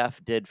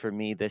Steph did for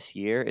me this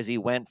year is he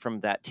went from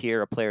that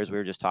tier of players we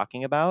were just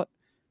talking about,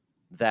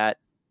 that,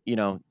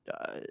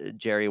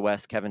 Jerry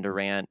West, Kevin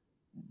Durant,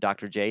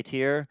 Dr. J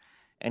tier,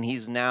 and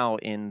he's now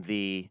in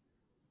the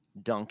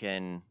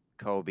Duncan,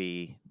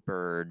 Kobe,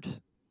 Bird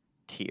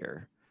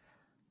tier.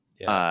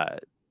 Yeah. Uh,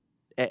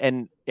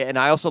 and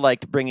I also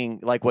liked bringing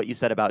like what you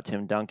said about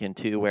Tim Duncan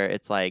too, where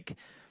it's like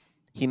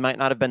he might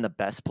not have been the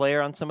best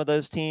player on some of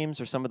those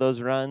teams or some of those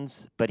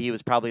runs, but he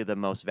was probably the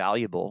most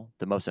valuable,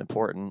 the most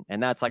important,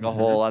 and that's like a Mhm.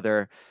 whole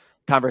other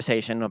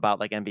conversation about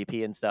like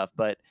MVP and stuff.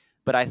 But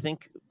I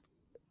think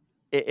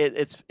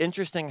it's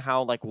interesting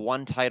how like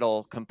one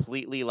title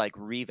completely like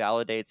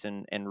revalidates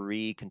and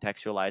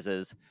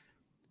recontextualizes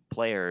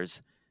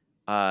players.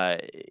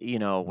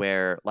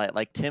 Where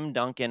like Tim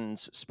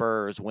Duncan's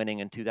Spurs winning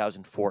in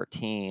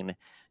 2014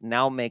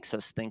 now makes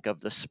us think of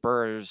the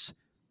Spurs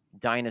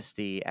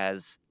dynasty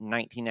as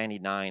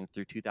 1999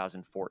 through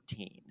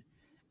 2014.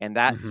 And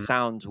that Mhm.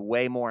 sounds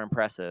way more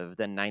impressive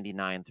than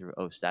 99 through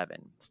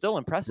 '07. Still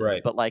impressive,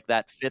 Right. but like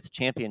that fifth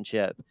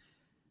championship,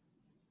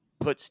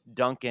 puts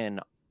Duncan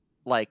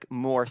like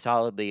more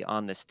solidly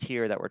on this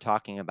tier that we're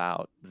talking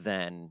about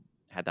than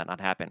had that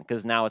not happened.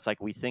 Because now it's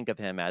like we think of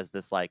him as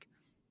this like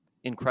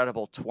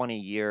incredible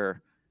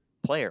 20-year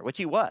player, which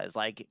he was.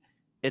 Like,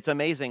 it's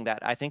amazing that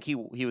I think he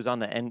was on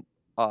the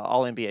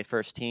All NBA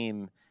first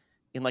team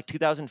in like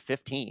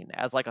 2015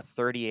 as like a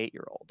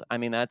 38-year-old. I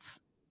mean, that's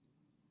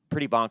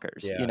pretty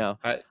bonkers, you Yeah, know?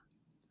 I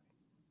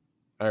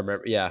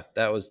remember. Yeah,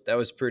 that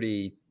was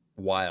pretty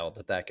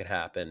wild that could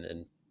happen,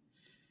 and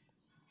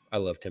I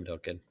love Tim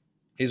Duncan.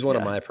 He's one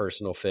of Yeah. my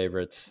personal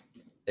favorites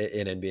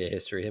in NBA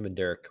history. Him and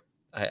Dirk.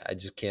 I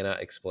just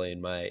cannot explain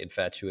my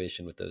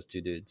infatuation with those two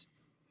dudes.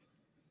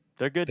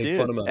 They're good Big dudes.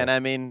 And fundamental. I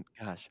mean,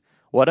 gosh,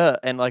 what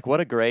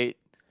a great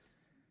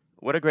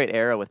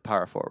era with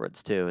power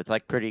forwards too. It's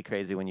like pretty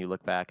crazy when you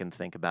look back and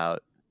think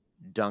about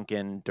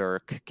Duncan,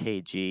 Dirk,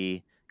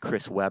 KG,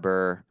 Chris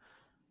Webber,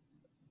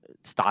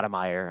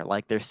 Stoudemire.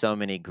 Like, there's so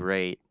many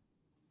great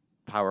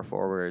power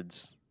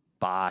forwards.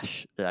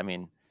 Bosch. I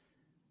mean,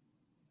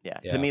 yeah.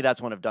 To me,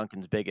 that's one of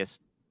Duncan's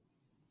biggest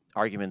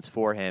arguments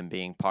for him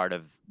being part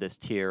of this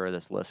tier or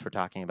this list we're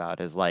talking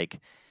about is like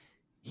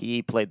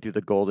he played through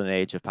the golden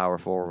age of power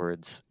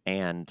forwards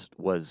and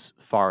was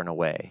far and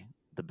away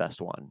the best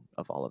one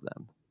of all of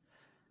them.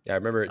 Yeah, I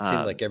remember it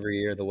seemed like every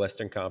year the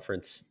Western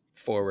Conference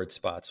forward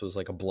spots was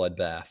like a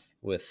bloodbath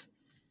with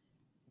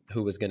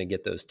who was going to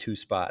get those two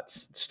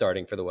spots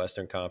starting for the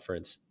Western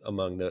Conference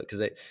among the,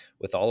 because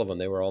with all of them,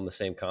 they were all in the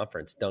same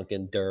conference.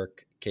 Duncan,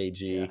 Dirk,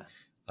 KG,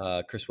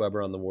 Chris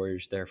Webber on the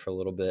Warriors there for a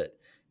little bit.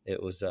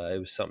 It was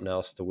something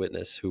else to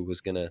witness who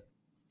was going to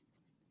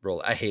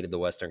roll. I hated the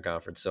Western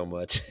Conference so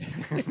much.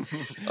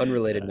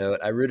 Unrelated note,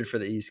 I rooted for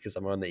the East because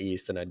I'm on the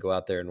East, and I'd go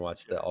out there and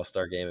watch the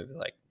All-Star game and be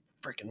like,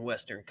 freaking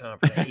Western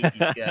Conference, I hate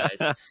these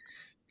guys.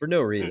 For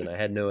no reason. I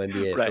had no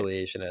NBA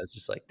affiliation. I was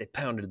just like, they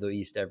pounded the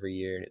East every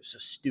year, and it was so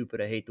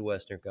stupid. I hate the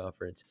Western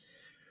Conference.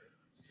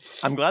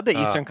 I'm glad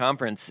the Eastern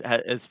Conference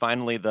is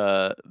finally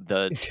the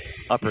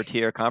upper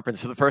tier conference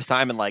for the first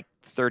time in like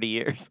 30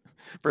 years.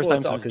 First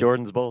time since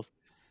Jordan's Bulls.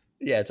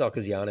 Yeah, it's all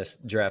because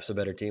Giannis drafts a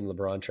better team.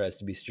 LeBron tries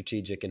to be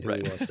strategic in who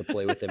he wants to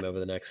play with him over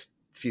the next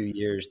few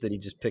years, that he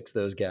just picks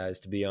those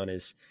guys to be on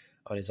his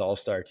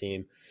All-Star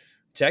team,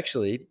 which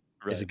actually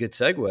is a good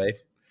segue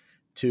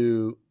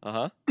to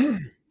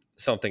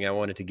something I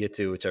wanted to get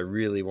to, which I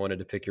really wanted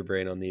to pick your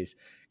brain on these.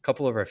 A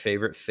couple of our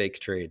favorite fake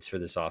trades for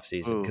this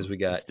offseason, because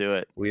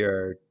we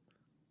are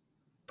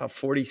about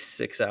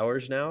 47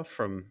 hours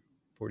from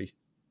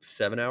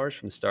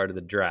the start of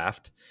the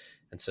draft.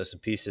 And so some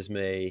pieces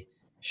may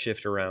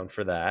shift around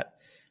for that.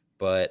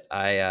 But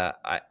I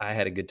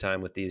had a good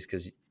time with these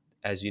because,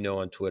 as you know,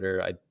 on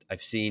Twitter,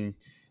 I've seen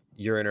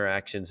your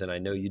interactions, and I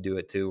know you do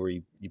it too, where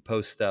you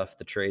post stuff,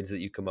 the trades that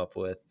you come up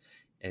with,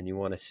 and you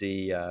want to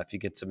see if you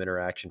get some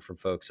interaction from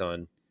folks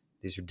on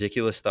these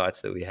ridiculous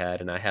thoughts that we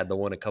had. And I had the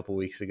one a couple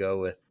weeks ago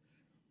with,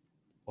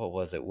 what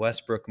was it,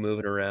 Westbrook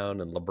moving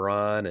around and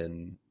LeBron,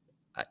 and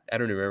I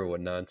don't even remember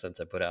what nonsense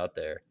I put out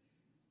there.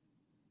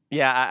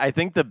 Yeah, I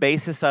think the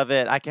basis of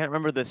it, I can't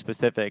remember the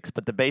specifics,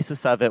 but the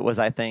basis of it was,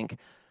 I think,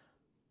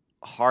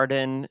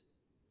 Harden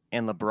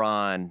and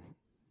LeBron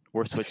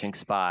were switching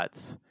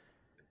spots.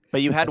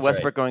 But you had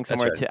Westbrook going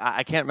somewhere too.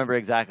 I can't remember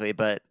exactly,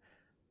 but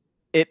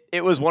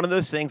it was one of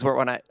those things where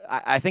when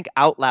I think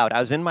out loud, I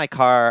was in my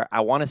car.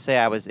 I want to say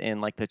I was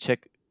in like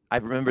I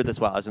remember this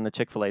well. I was in the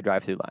Chick-fil-A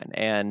drive-through line,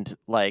 and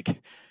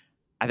like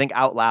I think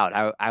out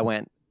loud, I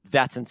went,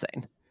 "That's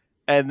insane,"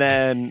 and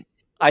then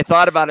I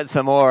thought about it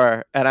some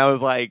more, and I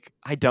was like,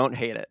 "I don't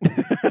hate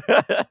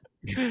it."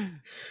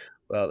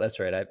 Well, that's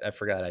right. I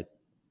forgot. I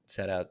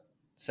sat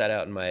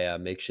out in my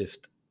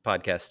makeshift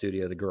podcast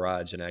studio, the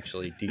garage, and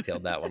actually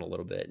detailed that one a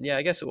little bit. And yeah,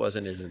 I guess it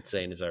wasn't as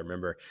insane as I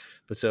remember.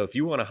 But so if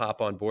you want to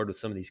hop on board with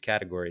some of these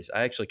categories,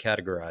 I actually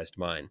categorized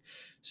mine.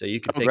 So you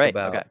can think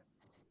about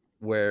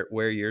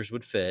where yours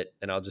would fit,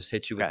 and I'll just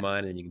hit you with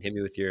mine, and you can hit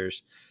me with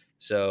yours.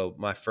 So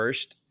my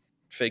first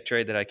fake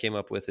trade that I came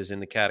up with is in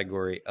the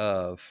category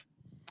of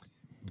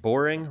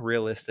boring,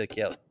 realistic,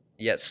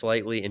 yet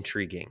slightly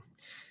intriguing.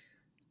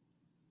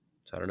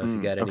 So I don't know if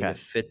you got any that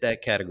fit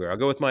that category. I'll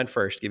go with mine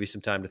first, give you some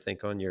time to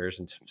think on yours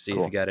and see if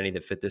you got any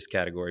that fit this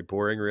category.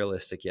 Boring,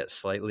 realistic, yet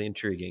slightly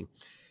intriguing.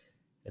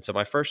 And so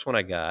my first one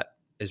I got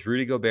is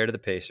Rudy Gobert to the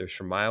Pacers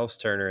for Miles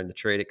Turner and the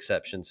trade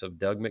exceptions of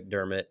Doug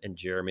McDermott and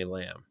Jeremy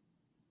Lamb.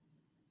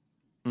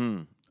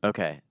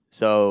 Okay.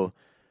 So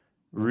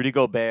Rudy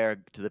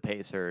Gobert to the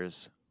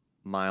Pacers,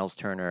 Miles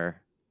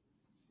Turner,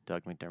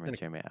 Doug McDermott,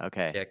 Jeremy.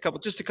 Okay. Yeah, a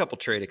couple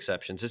trade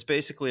exceptions. It's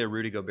basically a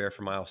Rudy Gobert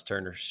for Miles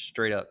Turner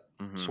straight up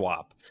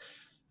swap.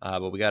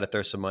 But we got to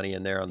throw some money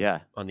in there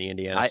on the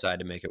Indiana side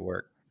to make it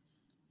work.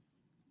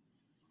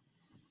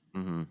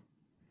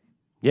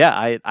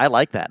 Yeah, I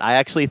like that. I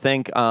actually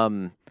think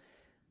I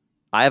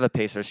have a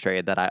Pacers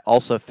trade that I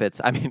also fits.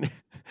 I mean,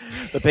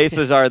 the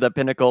Pacers are the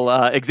pinnacle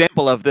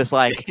example of this,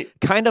 like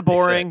kind of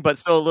boring but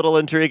still a little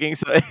intriguing.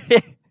 So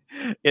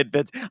it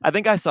fits. I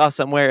think I saw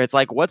somewhere it's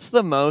like, what's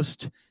the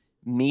most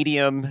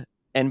medium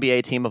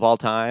NBA team of all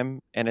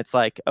time? And it's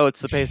like, oh,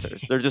 it's the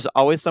Pacers. They're just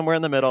always somewhere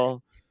in the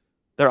middle.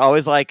 They're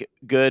always like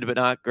good but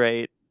not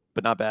great.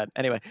 but not bad.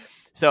 Anyway,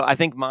 so I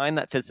think mine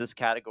that fits this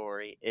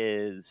category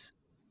is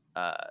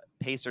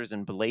Pacers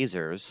and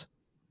Blazers.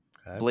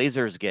 Okay.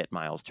 Blazers get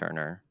Miles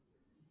Turner.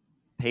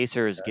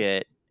 Pacers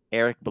get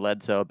Eric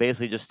Bledsoe,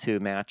 basically just to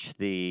match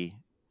the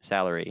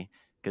salary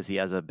because he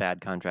has a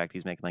bad contract.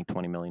 He's making like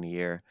 $20 million a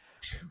year.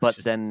 But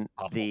then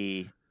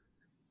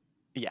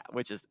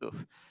which is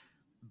oof.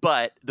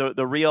 But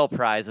the real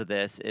prize of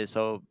this is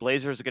so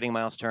Blazers are getting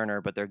Miles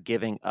Turner, but they're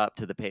giving up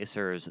to the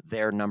Pacers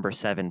their number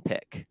 7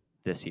 pick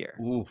this year,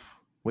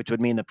 which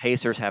would mean the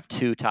Pacers have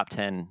 2 top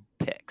 10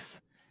 picks.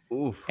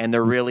 Oof. And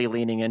they're really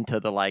leaning into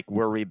the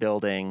we're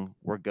rebuilding,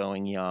 we're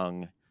going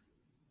young.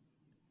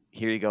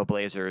 Here you go,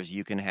 Blazers.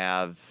 You can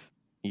have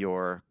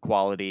your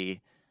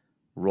quality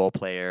role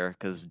player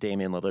because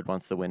Damian Lillard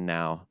wants to win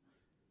now,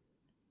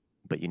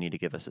 but you need to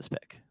give us this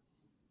pick.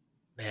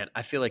 Man,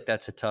 I feel like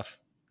that's a tough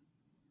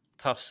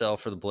sell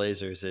for the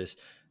Blazers. Is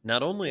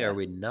not only are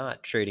we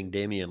not trading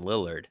Damian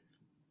Lillard,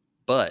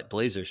 but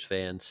Blazers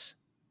fans,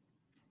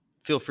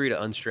 feel free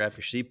to unstrap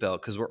your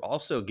seatbelt because we're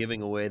also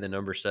giving away the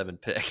number 7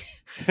 pick.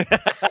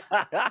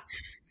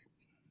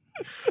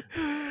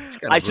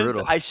 I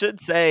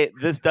should say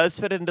this does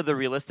fit into the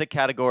realistic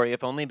category,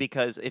 if only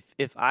because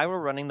if I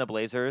were running the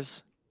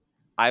Blazers,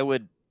 I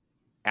would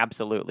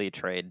absolutely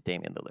trade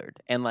Damian Lillard.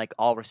 And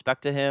all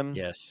respect to him.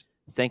 Yes.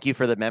 Thank you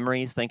for the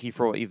memories. Thank you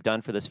for what you've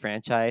done for this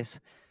franchise.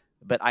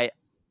 But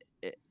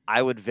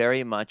I would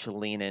very much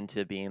lean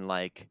into being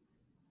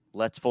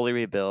let's fully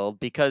rebuild,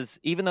 because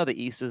even though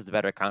the East is the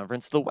better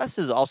conference, the West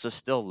is also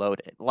still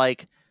loaded.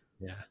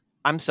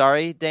 I'm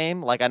sorry,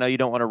 Dame. I know you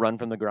don't want to run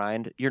from the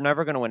grind. You're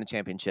never going to win a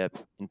championship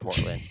in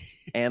Portland.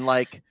 And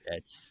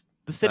it's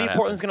the city of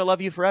Portland's going to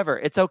love you forever.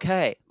 It's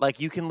okay.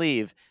 You can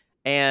leave.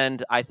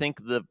 And I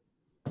think the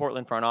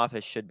Portland front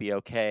office should be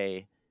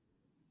okay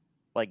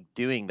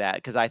doing that,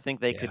 because I think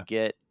they could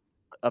get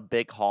a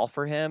big haul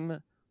for him,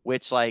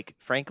 which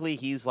frankly,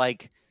 he's I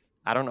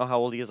don't know how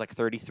old he is,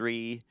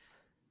 33.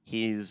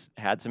 He's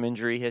had some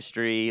injury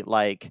history.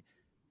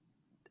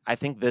 I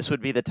think this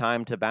would be the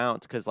time to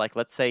bounce, because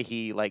let's say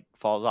he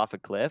falls off a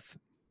cliff.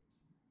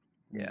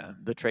 Yeah.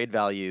 The trade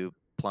value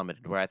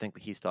plummeted, where I think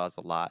he still has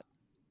a lot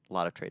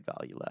of trade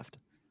value left.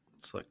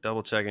 It's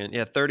double checking.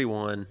 Yeah,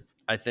 31.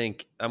 I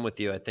think I'm with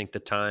you. I think the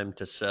time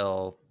to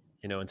sell,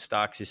 in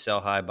stocks you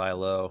sell high, buy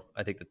low.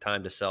 I think the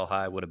time to sell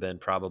high would have been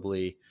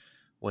probably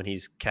when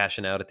he's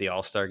cashing out at the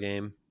All-Star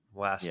game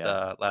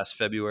last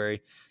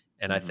February.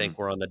 And I think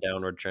we're on the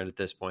downward trend at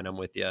this point. I'm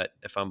with you.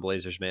 If I'm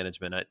Blazers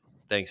management,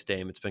 thanks,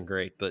 Dame. It's been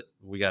great, but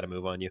we got to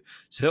move on you.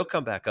 So he'll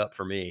come back up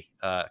for me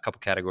a couple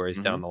categories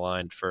down the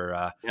line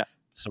for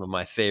some of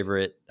my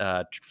favorite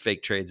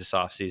fake trades this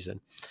offseason.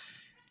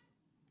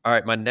 All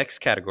right, my next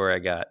category I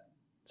got.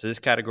 So this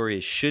category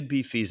is should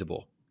be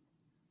feasible.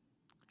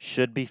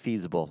 Should be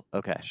feasible.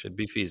 Okay. Should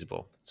be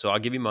feasible. So I'll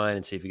give you mine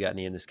and see if you got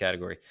any in this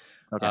category.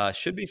 Okay.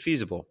 Should be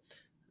feasible.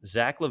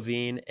 Zach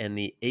LaVine and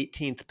the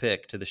 18th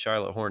pick to the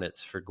Charlotte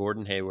Hornets for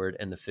Gordon Hayward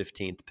and the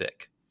 15th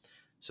pick.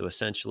 So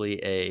essentially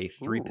a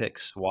 3-pick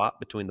swap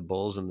between the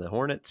Bulls and the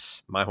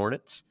Hornets, my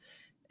Hornets.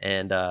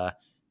 And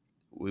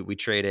we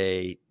trade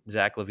a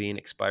Zach LaVine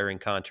expiring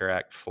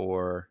contract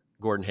for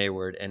Gordon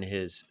Hayward and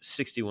his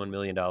 $61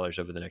 million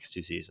over the next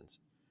 2 seasons.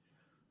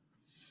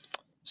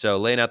 So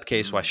laying out the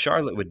case why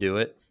Charlotte would do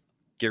it,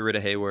 get rid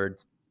of Hayward,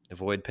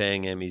 avoid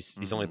paying him.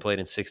 He's only played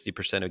in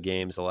 60% of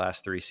games the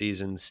last 3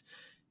 seasons.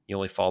 You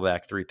only fall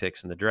back 3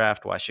 picks in the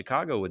draft. Why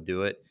Chicago would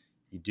do it,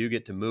 you do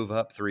get to move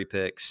up 3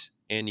 picks,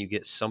 and you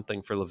get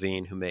something for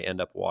LaVine, who may end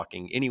up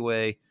walking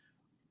anyway.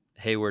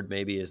 Hayward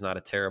maybe is not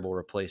a terrible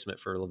replacement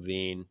for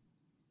LaVine.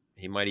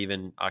 He might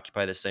even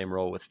occupy the same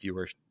role with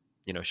fewer,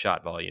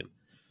 shot volume.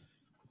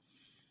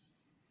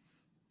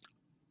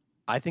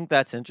 I think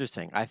that's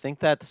interesting. I think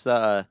that's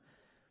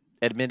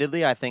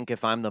admittedly, I think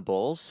if I'm the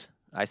Bulls,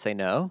 I say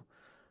no.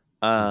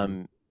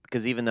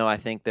 Because even though I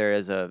think there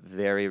is a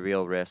very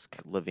real risk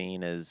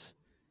LaVine is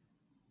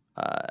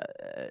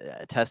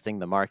testing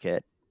the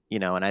market,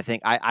 and I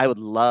think I would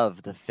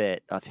love the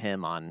fit of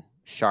him on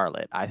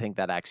Charlotte. I think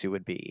that actually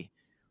would be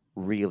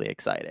really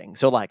exciting.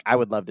 So I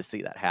would love to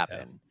see that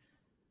happen.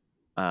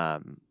 Yeah.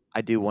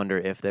 I do wonder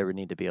if there would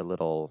need to be a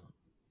little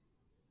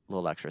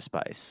extra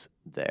spice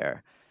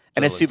there.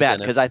 And it's too bad,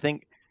 because I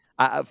think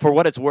for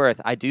what it's worth,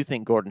 I do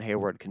think Gordon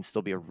Hayward can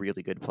still be a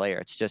really good player.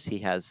 It's just he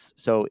has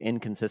so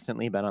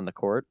inconsistently been on the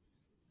court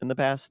in the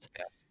past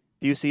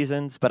few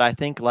seasons. But I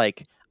think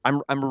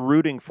I'm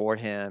rooting for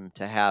him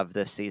to have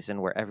this season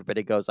where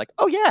everybody goes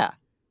oh yeah,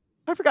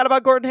 I forgot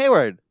about Gordon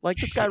Hayward.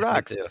 This guy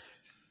rocks.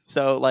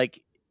 So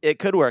it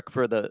could work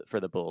for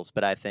the Bulls,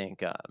 but I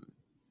think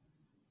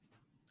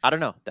I don't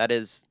know.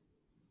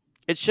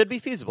 It should be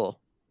feasible.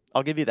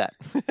 I'll give you that.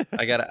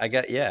 I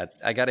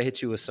gotta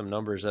hit you with some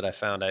numbers that I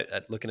found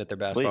looking at their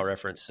basketball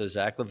reference. So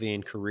Zach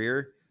LaVine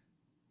career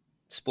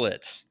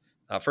splits.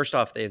 First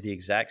off, they have the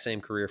exact same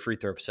career free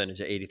throw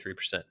percentage at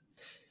 83%.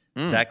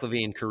 Zach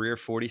LaVine career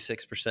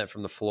 46%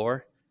 from the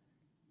floor.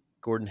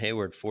 Gordon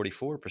Hayward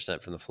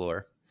 44% from the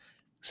floor.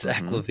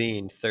 Zach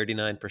LaVine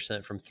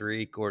 39% from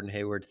 3. Gordon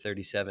Hayward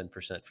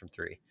 37% from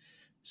 3.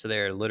 So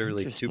they are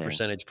literally 2 Interesting.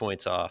 percentage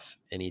points off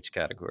in each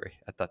category.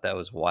 I thought that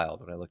was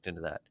wild when I looked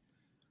into that.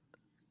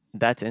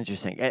 That's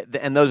interesting.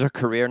 And those are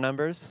career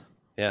numbers?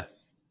 Yeah.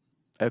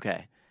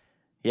 Okay.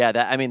 Yeah,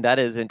 that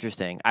is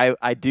interesting.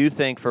 I do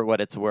think, for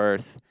what it's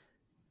worth,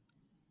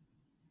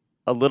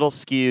 a little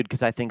skewed,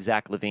 because I think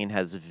Zach LaVine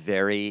has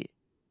very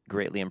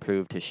greatly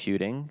improved his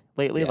shooting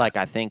lately. Yeah. Like,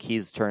 I think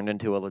he's turned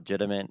into a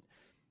legitimate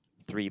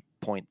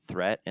 3-point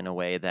threat in a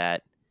way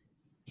that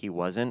he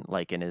wasn't,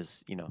 like, in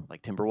his,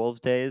 like, Timberwolves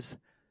days.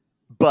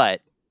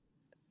 But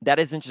that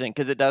is interesting,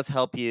 because it does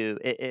help you.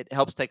 It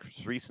helps take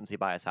recency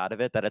bias out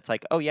of it, that it's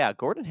like, oh yeah,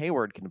 Gordon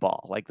Hayward can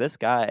ball. Like, this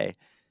guy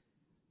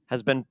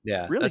has been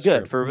Yeah, really that's true.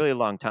 good for a really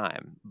long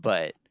time.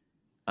 But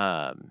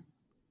um,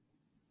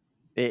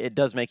 it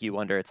does make you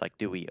wonder. It's like,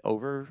 do we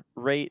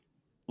overrate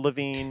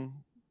LaVine?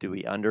 Do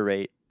we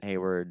underrate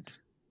Hayward?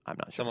 I'm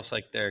not It's sure. almost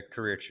like their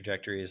career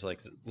trajectory is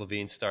like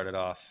LaVine started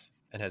off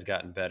and has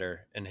gotten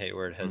better, and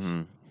Hayward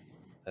Mm-hmm.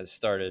 has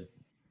started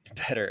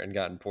better and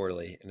gotten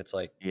poorly. And it's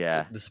like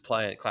Yeah.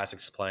 the classic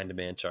supply and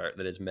demand chart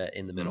that is met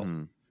in the middle.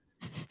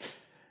 Mm-hmm.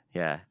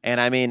 Yeah. And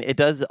I mean, it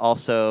does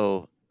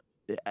also,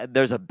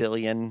 there's a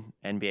billion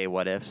NBA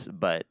what ifs,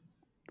 but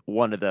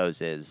one of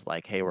those is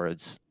like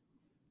Hayward's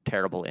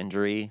terrible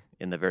injury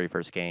in the very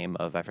first game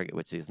of, I forget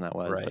which season that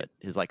was, Right. but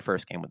his like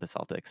first game with the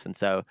Celtics. And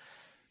so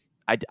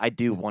I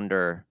do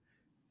wonder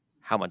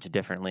how much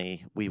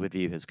differently we would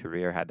view his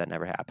career had that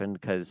never happened,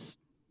 because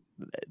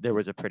there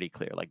was a pretty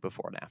clear like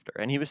before and after,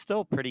 and he was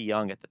still pretty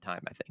young at the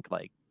time. I think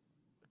like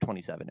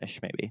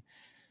 27-ish maybe.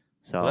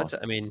 So Well,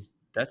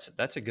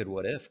 that's a good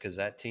what if, because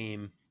that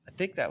team, I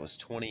think that was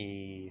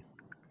 20,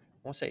 I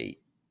want to say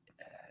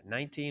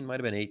 19, might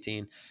have been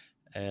 18,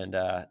 and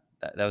that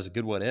was a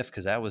good what if,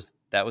 because that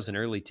was an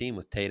early team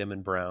with Tatum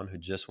and Brown, who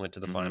just went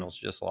to the finals,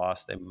 just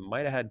lost. They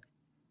might have had,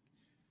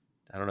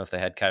 I don't know if they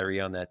had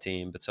Kyrie on that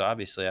team, but so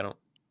obviously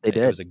they it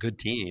did. was a good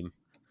team.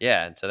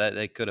 Yeah, and so that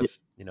they could have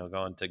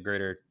gone to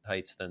greater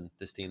heights than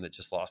this team that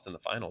just lost in the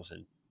finals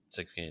in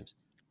 6 games.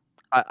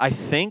 I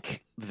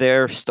think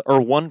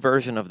or one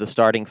version of the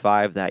starting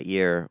five that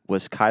year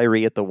was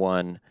Kyrie at the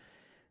 1,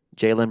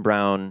 Jaylen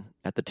Brown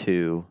at the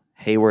 2,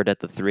 Hayward at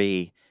the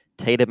 3,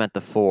 Tatum at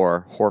the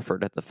 4,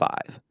 Horford at the 5.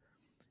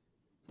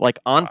 Like,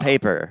 on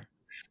paper,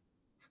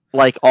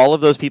 like all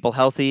of those people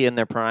healthy in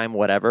their prime,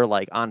 whatever,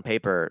 like on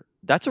paper,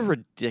 that's a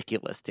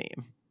ridiculous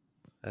team.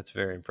 That's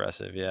very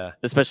impressive, yeah.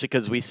 Especially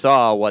because we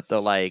saw what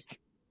the like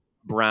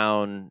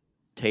Brown,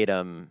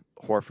 Tatum,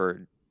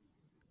 Horford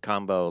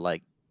combo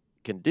like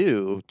can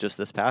do just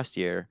this past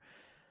year.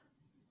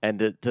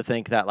 And to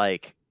think that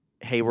like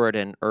Hayward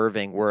and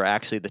Irving were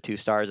actually the 2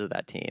 stars of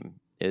that team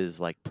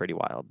is like pretty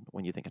wild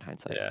when you think in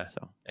hindsight. Yeah.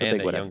 So it's And a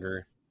big a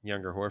whatever.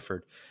 younger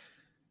Horford.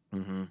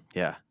 Mm-hmm.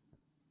 Yeah.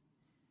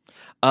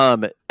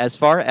 As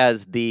far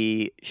as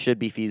the should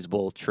be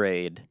feasible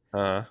trade,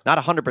 not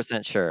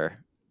 100% sure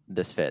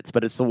this fits,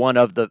 but it's the one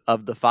of the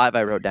 5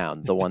 I wrote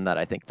down, the one that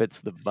I think fits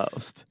the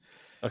most.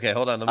 Okay,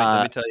 hold on.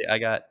 Let me tell you.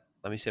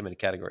 Let me see how many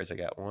categories I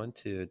got. 1,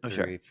 2,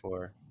 3,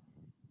 4.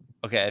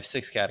 Okay, I have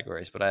 6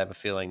 categories, but I have a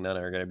feeling none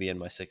are going to be in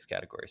my 6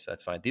 categories, so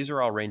that's fine. These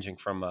are all ranging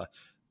from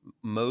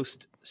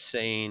most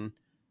sane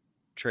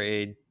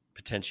trade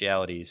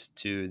potentialities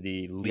to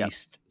the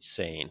least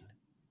sane.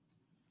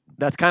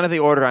 That's kind of the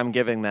order I'm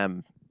giving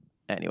them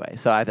anyway,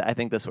 so I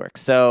think this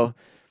works. So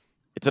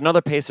it's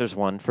another Pacers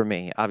one for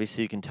me.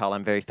 Obviously, you can tell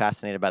I'm very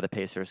fascinated by the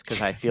Pacers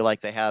because I feel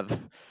like they have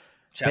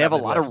a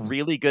lot of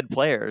really good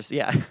players.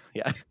 Yeah,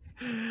 yeah.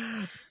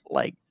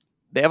 Like,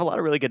 they have a lot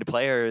of really good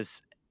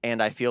players,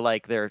 and I feel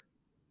like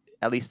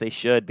at least they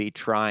should be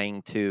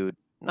trying to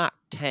not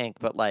tank,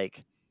 but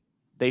like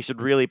they should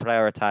really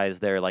prioritize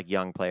their like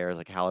young players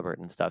like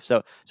Halliburton and stuff.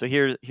 So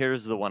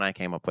here's the one I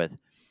came up with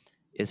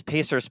is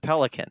Pacers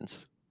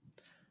Pelicans.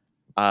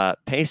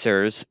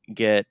 Pacers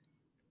get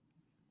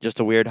just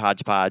a weird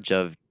hodgepodge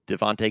of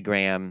Devontae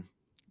Graham,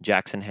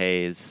 Jackson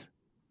Hayes.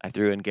 I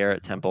threw in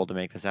Garrett Temple to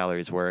make the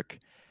salaries work.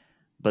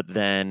 But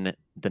then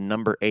the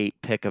number 8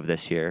 pick of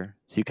this year.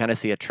 So you kind of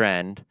see a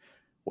trend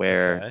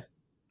where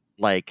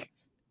like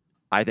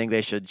I think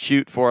they should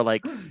shoot for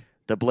like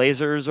the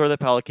Blazers or the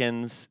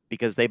Pelicans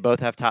because they both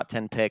have top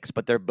 10 picks,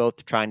 but they're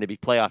both trying to be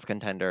playoff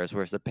contenders,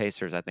 whereas the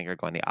Pacers, I think, are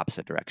going the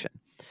opposite direction.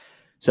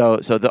 So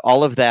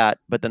all of that,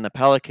 but then the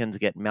Pelicans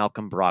get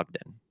Malcolm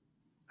Brogdon.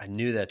 I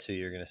knew that's who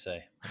you were going to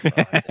say.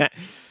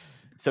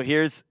 So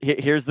here's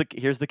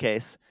the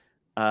case.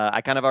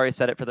 I kind of already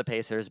said it for the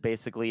Pacers.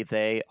 Basically,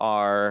 they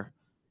are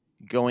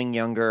going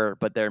younger,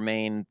 but the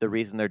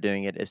reason they're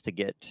doing it is to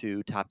get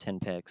 2 top 10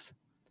 picks.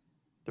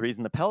 The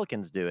reason the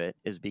Pelicans do it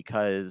is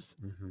because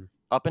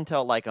up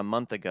until like a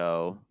month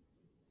ago,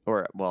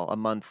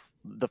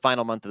 the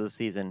final month of the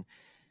season,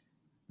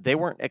 they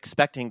weren't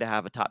expecting to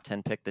have a top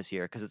 10 pick this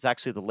year because it's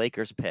actually the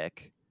Lakers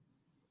pick.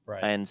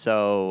 Right. And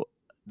so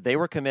they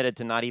were committed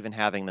to not even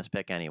having this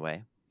pick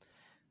anyway.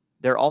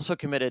 They're also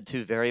committed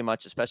to very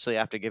much, especially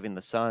after giving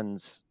the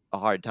Suns a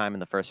hard time in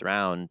the first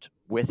round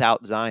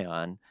without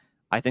Zion,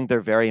 I think they're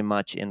very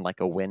much in like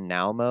a win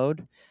now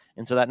mode.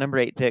 And so that number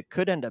 8 pick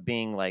could end up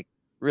being like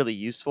really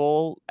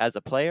useful as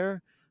a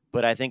player,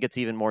 but I think it's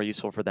even more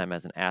useful for them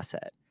as an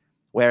asset.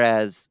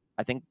 Whereas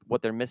I think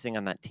what they're missing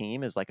on that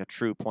team is like a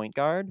true point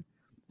guard.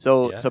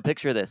 So Yeah. so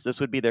picture this. This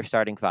would be their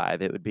starting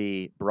five. It would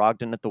be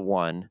Brogdon at the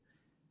 1,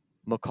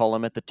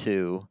 McCollum at the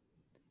 2,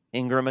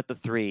 Ingram at the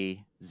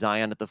 3,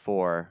 Zion at the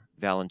 4,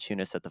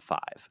 Valanciunas at the 5.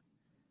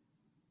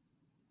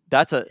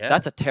 That's Yeah.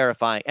 a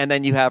terrifying. And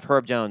then you have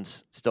Herb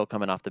Jones still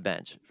coming off the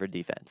bench for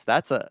defense.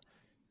 That's a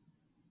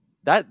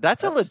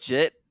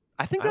legit.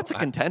 I think that's a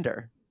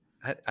contender.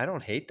 I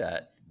don't hate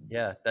that.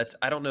 Yeah,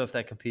 I don't know if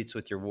that competes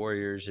with your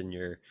Warriors and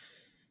your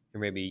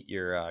maybe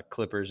your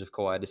Clippers if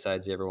Kawhi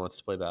decides he ever wants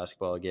to play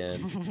basketball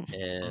again,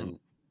 and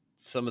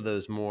some of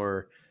those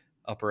more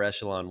upper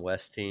echelon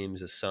West teams,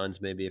 the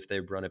Suns, maybe if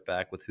they run it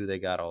back with who they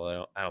got.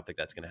 Although I don't think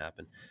that's going to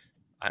happen.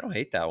 I don't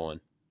hate that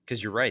one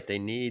because you're right. They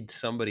need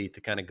somebody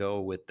to kind of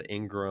go with the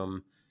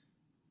Ingram,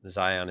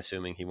 Zion,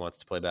 assuming he wants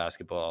to play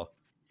basketball.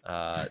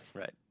 Right.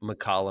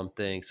 McCollum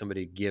thing.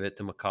 Somebody give it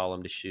to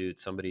McCollum to shoot.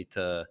 Somebody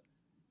to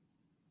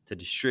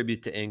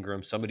distribute to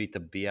Ingram. Somebody to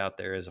be out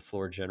there as a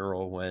floor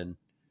general when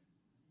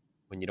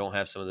you don't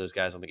have some of those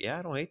guys. I'm like, yeah,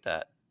 I don't hate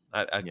that.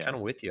 I'm kind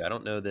of with you. I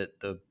don't know that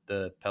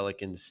the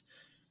Pelicans,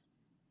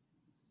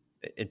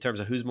 in terms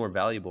of who's more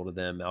valuable to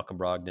them, Malcolm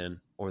Brogdon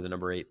or the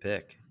number 8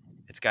 pick,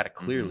 it's got to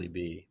clearly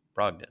be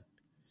Brogdon.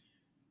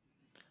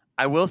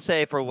 I will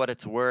say, for what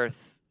it's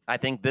worth, I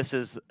think this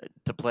is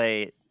to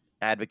play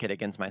advocate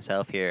against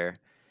myself here.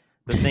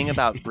 The thing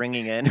about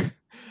bringing in,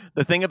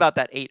 the thing about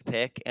that 8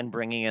 pick and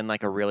bringing in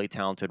like a really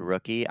talented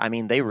rookie, I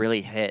mean, they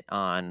really hit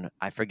on,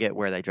 I forget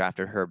where they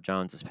drafted Herb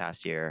Jones this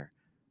past year,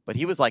 but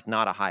he was like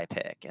not a high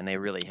pick, and they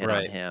really hit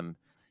on him.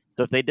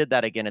 So if they did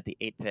that again at the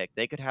 8 pick,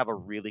 they could have a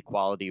really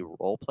quality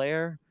role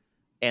player.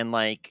 And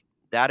like,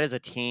 that is a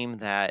team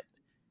that,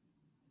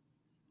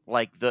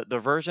 like the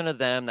version of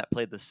them that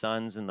played the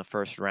Suns in the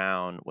first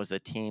round was a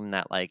team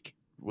that like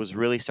was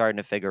really starting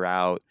to figure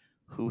out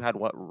who had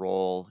what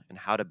role and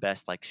how to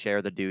best like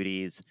share the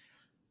duties.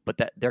 But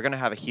that they're going to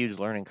have a huge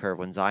learning curve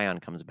when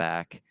Zion comes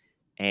back.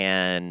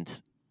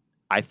 And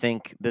I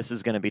think this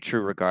is going to be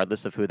true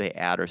regardless of who they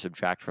add or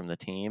subtract from the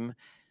team.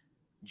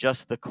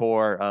 Just the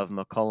core of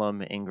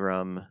McCollum,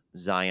 Ingram,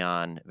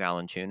 Zion,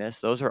 Valanciunas,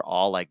 those are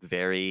all like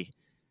very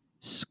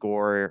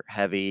score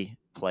heavy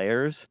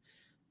players.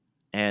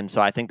 And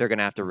so I think they're going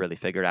to have to really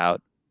figure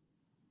out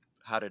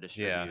how to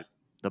distribute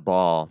the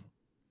ball.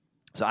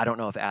 So I don't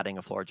know if adding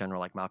a floor general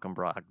like Malcolm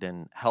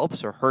Brogdon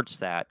helps or hurts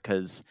that,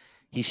 because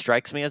he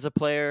strikes me as a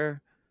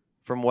player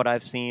from what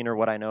I've seen or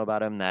what I know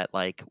about him that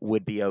like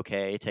would be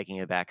okay taking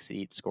a back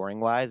seat scoring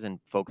wise and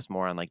focus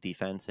more on like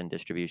defense and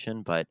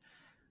distribution, but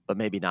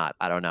maybe not.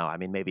 I don't know. I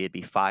mean, maybe it'd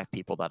be 5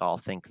 people that all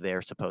think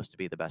they're supposed to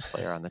be the best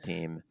player on the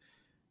team,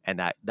 and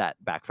that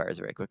backfires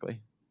very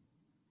quickly.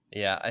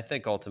 Yeah, I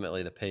think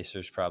ultimately the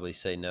Pacers probably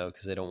say no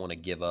because they don't want to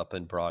give up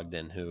in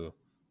Brogdon, who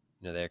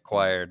they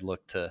acquired,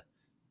 look to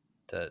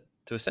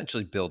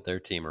essentially build their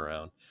team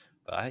around.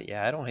 But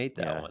I don't hate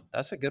that one.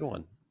 That's a good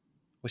one.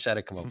 Wish I'd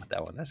have come up with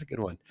that one. That's a good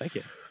one. Thank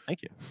you.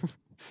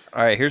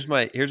 All right, here's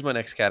my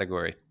next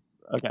category.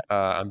 Okay.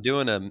 I'm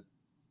doing a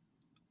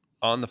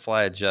on the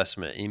fly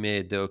adjustment,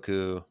 Ime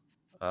Udoka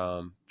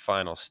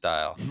final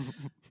style.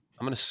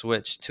 I'm going to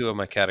switch 2 of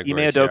my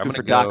categories. Ime Udoka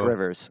for Doc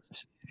Rivers.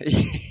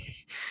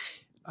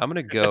 I'm going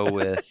to go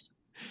with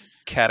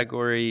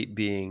category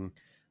being,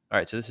 all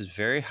right, so this is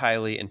very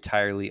highly,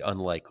 entirely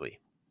unlikely.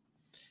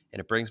 And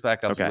it brings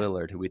back up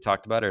Lillard, who we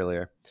talked about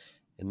earlier.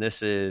 And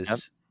this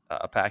is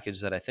a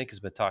package that I think has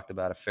been talked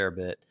about a fair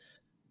bit.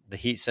 The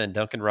Heat send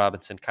Duncan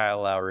Robinson,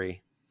 Kyle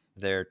Lowry,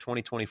 their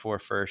 2024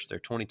 first, their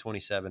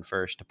 2027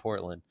 first to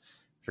Portland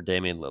for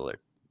Damian Lillard.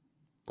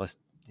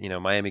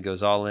 Miami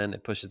goes all in.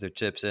 It pushes their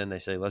chips in. They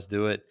say, let's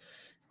do it.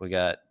 We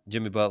got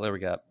Jimmy Butler. We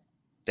got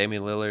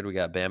Damian Lillard. We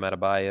got Bam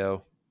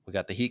Adebayo. We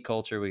got the Heat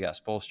culture. We got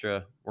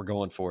Spoelstra. We're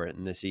going for it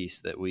in this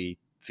East that we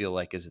feel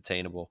like is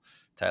attainable.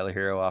 Tyler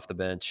Hero off the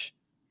bench.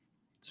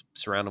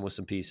 Surround him with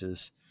some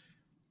pieces.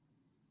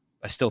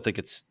 I still think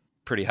it's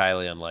pretty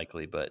highly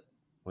unlikely, but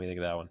what do you think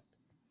of that one?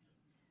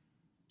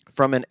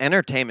 From an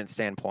entertainment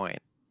standpoint,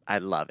 I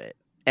love it.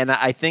 And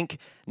I think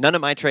none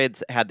of my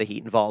trades had the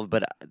Heat involved,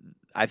 but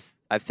I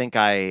think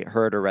I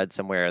heard or read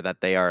somewhere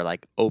that they are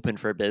like open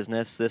for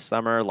business this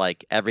summer.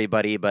 Like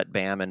everybody but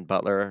Bam and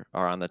Butler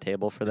are on the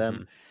table for them.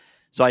 Mm-hmm.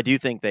 So I do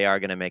think they are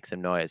going to make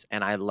some noise.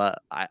 And I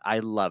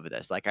love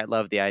this. Like I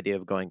love the idea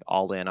of going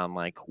all in on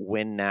like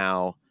win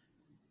now,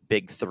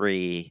 big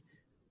 3,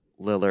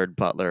 Lillard,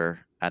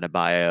 Butler,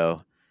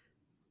 Adebayo.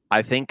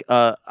 I think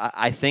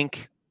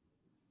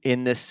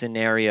in this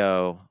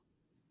scenario,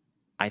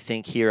 I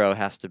think Hero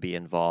has to be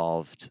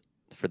involved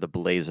for the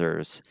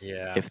Blazers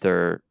if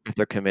they're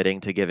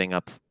committing to giving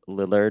up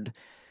Lillard.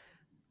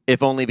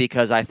 If only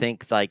because I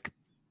think like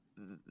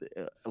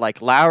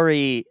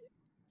Lowry,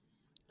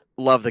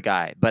 love the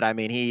guy, but I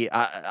mean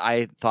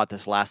I thought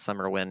this last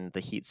summer when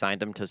the Heat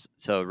signed him to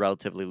a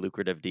relatively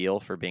lucrative deal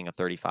for being a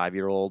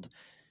 35-year-old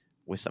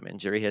with some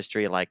injury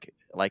history, like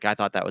I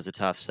thought that was a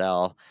tough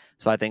sell.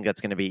 So I think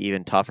that's going to be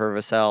even tougher of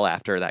a sell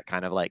after that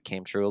kind of like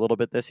came true a little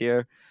bit this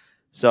year.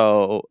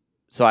 So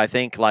I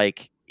think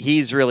like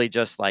he's really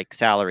just like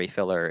salary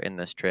filler in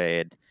this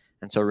trade.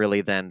 And so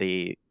really then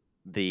the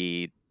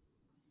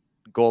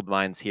gold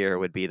mines here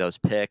would be those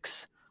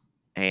picks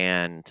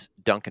and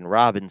Duncan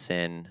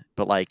Robinson,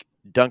 but like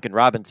Duncan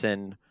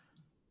Robinson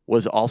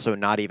was also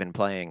not even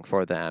playing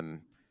for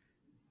them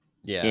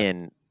Yeah.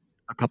 in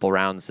a couple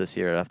rounds this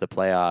year of the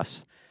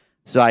playoffs.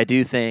 So I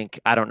do think,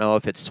 I don't know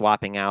if it's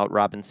swapping out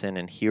Robinson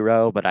and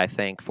Hero, but I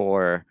think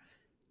for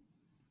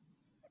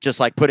just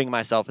like putting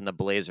myself in the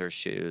Blazers'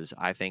 shoes,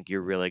 I think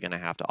you're really going to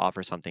have to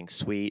offer something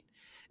sweet,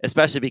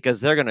 especially because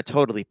they're going to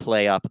totally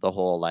play up the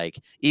whole, like,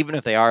 even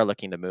if they are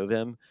looking to move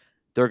him,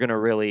 they're going to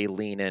really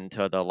lean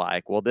into the,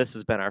 like, well, this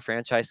has been our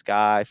franchise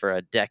guy for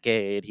a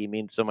decade. He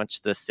means so much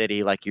to the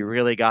city. Like, you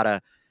really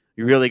gotta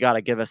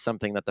give us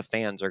something that the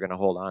fans are going to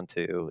hold on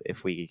to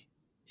if we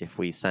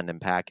send him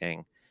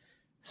packing.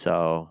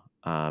 So,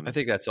 I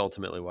think that's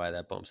ultimately why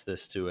that bumps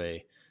this to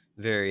a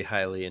very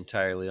highly,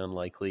 entirely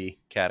unlikely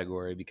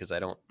category, because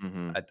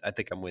mhm. I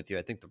think I'm with you.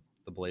 I think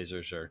the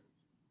Blazers are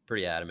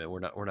pretty adamant.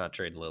 We're not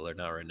trading Lillard,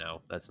 not right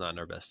now. That's not in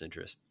our best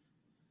interest.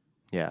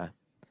 Yeah.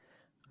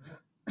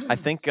 I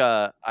think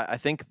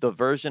the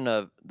version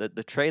of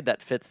the trade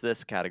that fits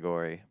this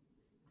category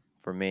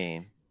for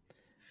me,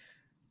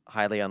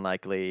 highly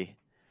unlikely.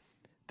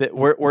 That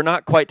we're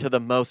not quite to the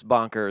most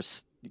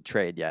bonkers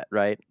trade yet,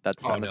 right?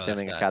 That's Oh I'm no, that's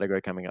assuming a not.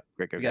 category coming up.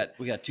 Great, great, great.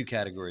 We got two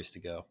categories to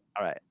go.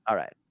 All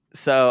right.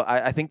 So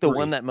I think the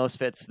one Three. that most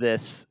fits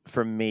this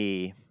for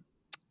me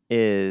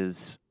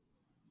is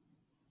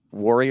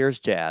Warriors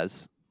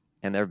Jazz,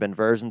 and there have been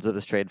versions of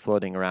this trade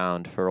floating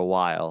around for a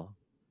while,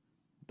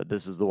 but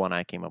this is the one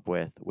I came up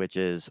with, which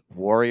is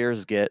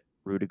Warriors get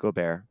Rudy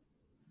Gobert,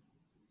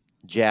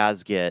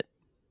 Jazz get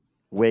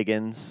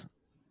Wiggins,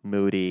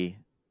 Moody,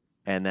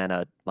 and then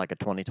a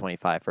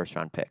 2025 first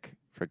round pick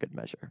for good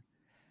measure.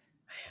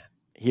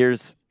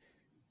 Here's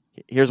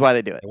why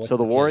they do it. And So what's the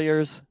the case?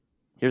 Warriors,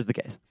 here's the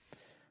case.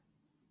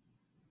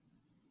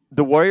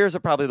 The Warriors are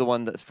probably the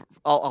one that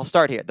I'll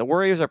start here. The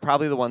Warriors are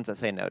probably the ones that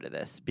say no to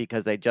this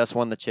because they just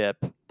won the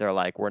chip. They're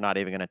like, we're not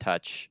even going to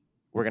touch.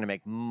 We're going to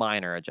make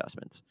minor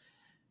adjustments.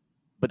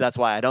 But that's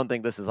why I don't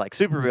think this is like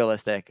super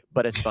realistic,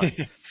 but it's fun.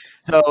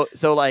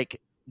 So like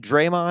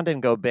Draymond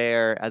and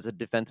Gobert as a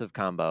defensive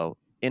combo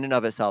in and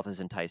of itself is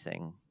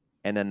enticing.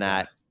 And then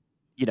Yeah.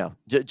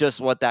 that,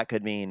 just what that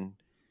could mean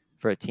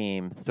for a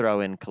team, throw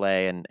in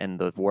Clay and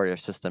the Warrior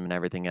system and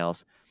everything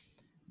else.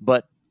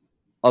 But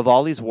of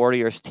all these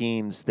Warriors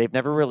teams, they've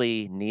never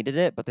really needed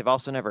it, but they've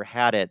also never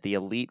had it. The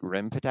elite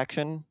rim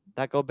protection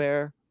that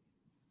Gobert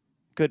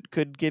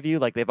could give you,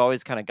 like they've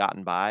always kind of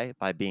gotten by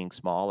being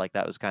small. Like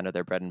that was kind of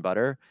their bread and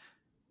butter,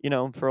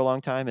 for a long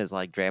time is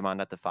like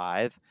Draymond at the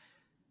 5.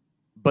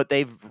 But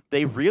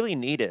they really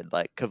needed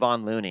like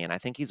Kevon Looney, and I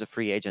think he's a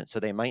free agent, so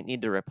they might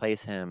need to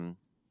replace him.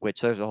 Which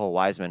there's a whole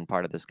Wiseman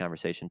part of this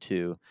conversation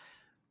too.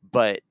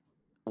 But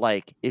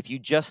like if you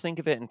just think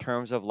of it in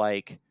terms of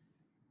like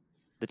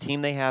the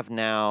team they have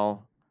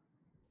now,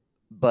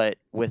 but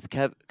with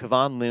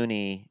Kevon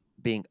Looney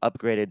being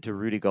upgraded to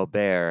Rudy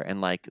Gobert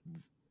and like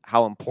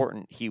how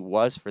important he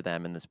was for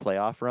them in this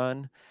playoff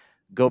run,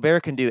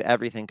 Gobert can do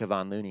everything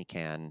Kevon Looney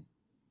can,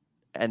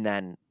 and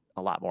then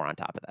a lot more on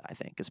top of that, I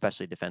think,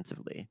 especially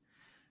defensively.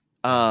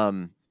 Yeah.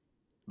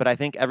 But I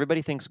think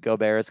everybody thinks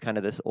Gobert is kind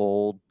of this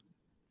old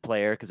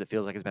player because it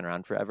feels like he's been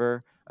around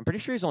forever. I'm pretty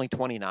sure he's only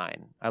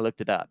 29. I looked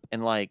it up,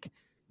 and like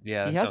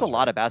Yeah, he that has a sounds lot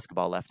right. of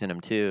basketball left in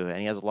him too, and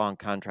he has a long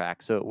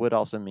contract. So it would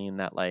also mean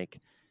that like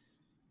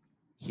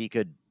he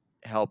could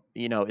help.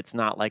 It's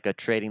not like a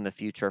trading the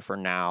future for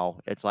now.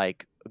 It's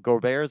like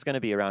Gobert is going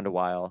to be around a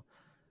while.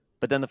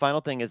 But then the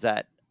final thing is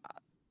that,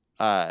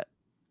 uh,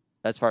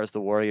 as far as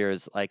the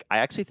Warriors, like I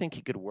actually think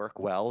he could work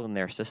well in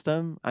their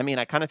system. I mean,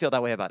 I kind of feel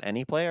that way about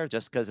any player,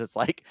 just because it's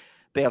like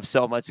they have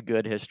so much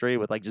good history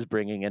with like just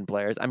bringing in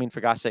players. I mean, for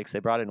gosh sakes, they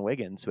brought in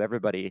Wiggins, who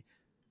everybody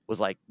was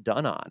like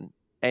done on,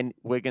 and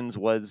Wiggins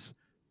was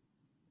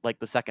like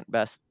the second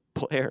best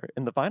player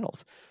in the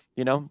finals.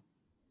 You know,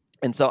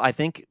 And so I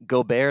think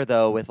Gobert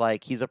though, with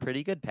like he's a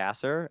pretty good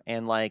passer,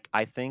 and like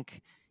I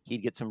think he'd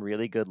get some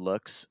really good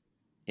looks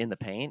in the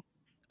paint,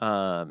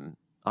 on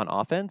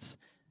offense.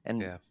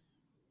 And Yeah.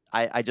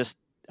 I just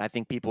I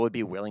think people would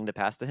be willing to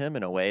pass to him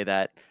in a way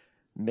that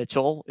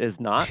Mitchell is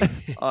not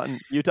on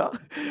Utah.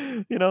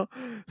 you know?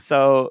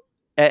 So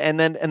and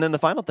then the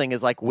final thing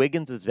is like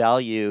Wiggins'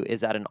 value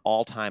is at an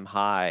all-time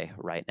high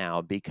right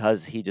now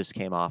because he just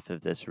came off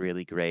of this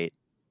really great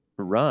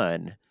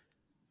run.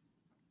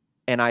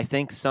 And I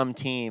think some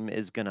team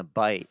is gonna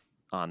bite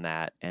on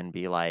that and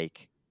be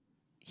like,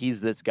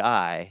 he's this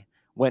guy,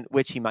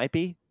 which he might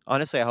be.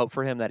 Honestly, I hope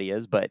for him that he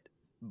is, but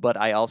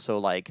I also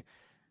like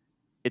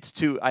it's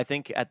too. I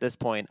think at this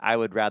point, I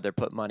would rather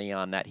put money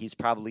on that he's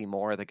probably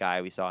more the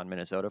guy we saw in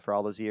Minnesota for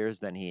all those years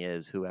than he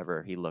is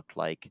whoever he looked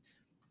like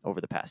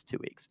over the past 2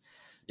 weeks.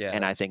 Yeah,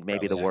 And I that's think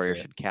maybe the probably Warriors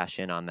accurate. should cash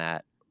in on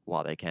that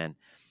while they can.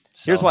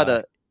 Here's Sell why high.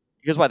 the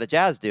here's why the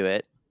Jazz do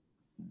it.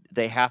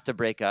 They have to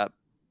break up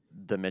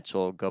the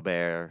Mitchell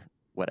Gobert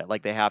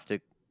like they have to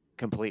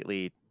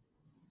completely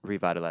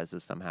revitalize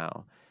this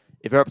somehow.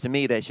 If it were up to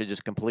me, they should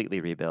just completely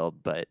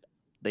rebuild, but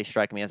they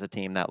strike me as a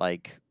team that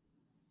like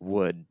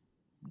would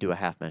do a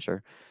half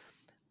measure.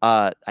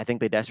 I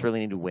think they desperately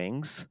need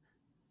wings.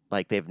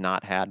 Like they've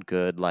not had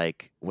good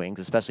like wings,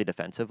 especially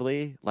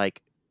defensively.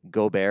 Like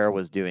Gobert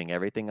was doing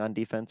everything on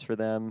defense for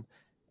them,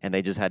 and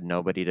they just had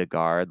nobody to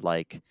guard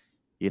like,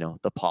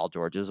 the Paul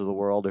Georges of the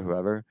world or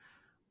whoever.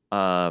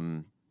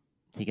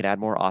 He could add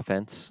more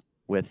offense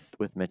with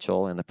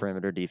Mitchell and the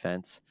perimeter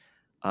defense.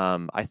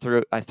 I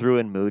threw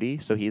in Moody,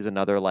 so he's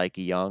another like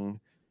young,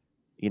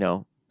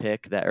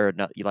 pick that or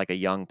not, like a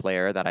young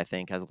player that I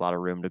think has a lot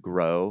of room to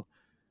grow.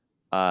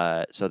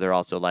 So they're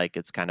also like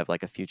it's kind of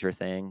like a future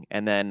thing.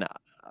 And then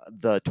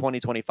the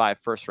 2025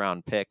 first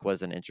round pick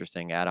was an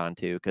interesting add on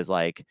too, because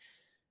like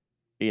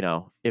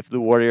if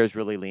the Warriors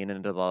really lean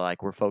into the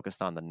like we're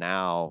focused on the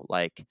now,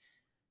 like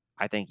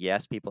I think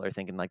yes, people are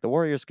thinking like the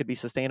Warriors could be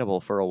sustainable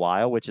for a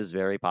while, which is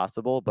very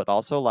possible, but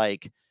also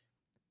like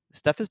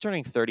Steph is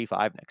turning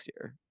 35 next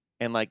year,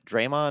 and like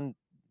Draymond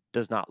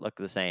does not look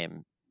the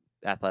same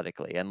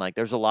athletically, and like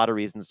there's a lot of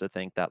reasons to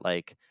think that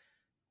like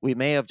we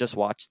may have just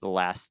watched the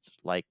last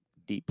like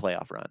deep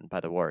playoff run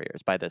by the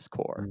Warriors by this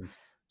core. Mm.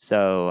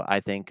 So I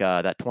think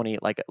that 20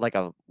 like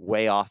a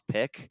way off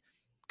pick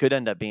could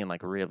end up being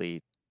like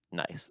really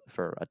nice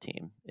for a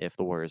team if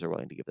the Warriors are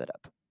willing to give that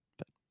up.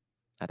 But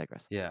I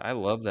digress. Yeah, I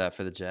love that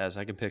for the Jazz.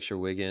 I can picture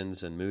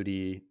Wiggins and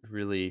Moody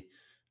really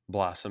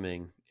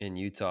blossoming in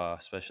Utah,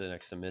 especially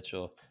next to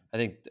Mitchell. I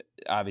think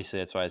obviously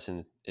that's why it's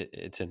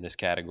in this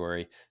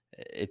category.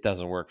 It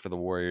doesn't work for the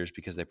Warriors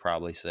because they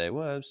probably say,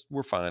 "Well,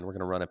 we're fine. We're going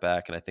to run it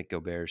back." And I think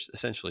Gobert's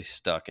essentially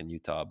stuck in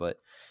Utah. But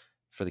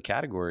for the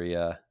category,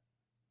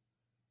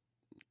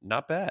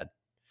 not bad.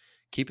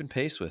 Keeping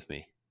pace with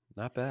me,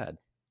 not bad.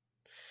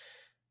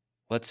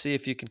 Let's see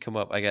if you can come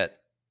up. I got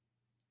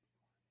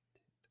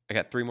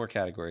 3 more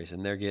categories,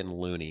 and they're getting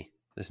loony.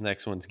 This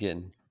next one's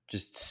getting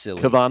just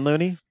silly. Kevon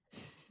Looney?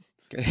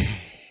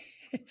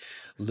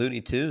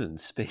 Looney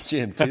Tunes, Space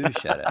Jam 2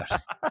 shout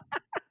out.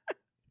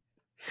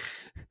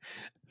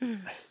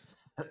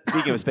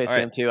 Speaking of Space All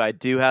Jam right. 2, I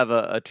do have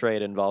a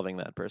trade involving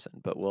that person,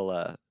 but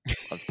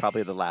that's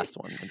probably the last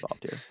one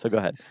involved here. So go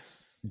ahead.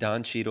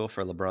 Don Cheadle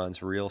for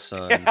LeBron's real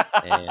son,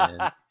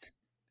 and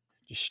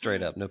just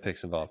straight up, no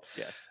picks involved.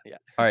 Yes. Yeah.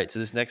 All right, so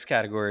this next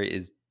category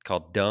is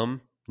called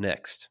Dumb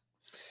Next.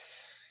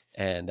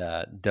 And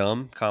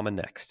dumb, comma,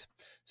 next.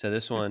 So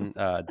this one,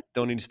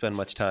 don't need to spend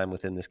much time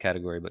within this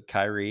category, but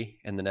Kyrie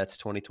and the Nets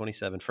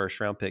 2027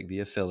 first-round pick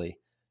via Philly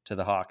to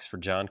the Hawks for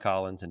John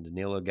Collins and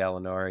Danilo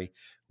Gallinari.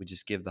 We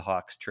just give the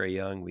Hawks Trae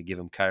Young. We give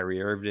them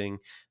Kyrie Irving.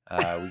 We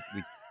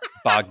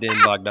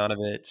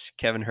Bogdanovich,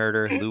 Kevin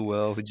Huerter, Lou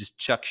Will, who just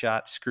chuck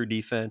shots, screw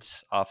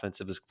defense,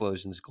 offensive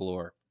explosions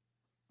galore.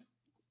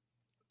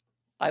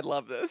 I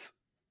love this.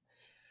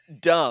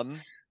 Dumb.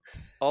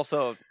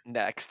 Also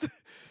next.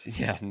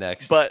 Yeah,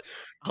 next. But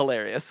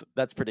hilarious.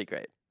 That's pretty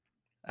great.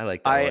 I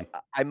like that one.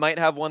 I might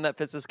have one that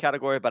fits this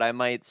category, but I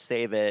might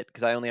save it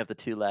because I only have the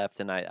 2 left,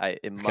 and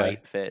it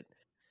might fit.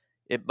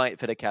 It might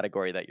fit a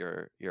category that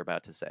you're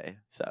about to say.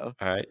 So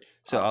all right.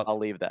 So I'll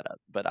leave that up.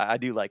 But I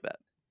do like that.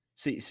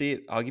 See,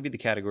 I'll give you the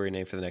category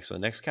name for the next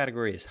one. Next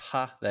category is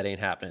 "Ha, that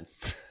ain't happening."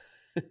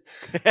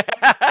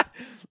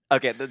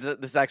 Okay,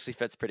 this actually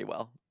fits pretty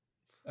well.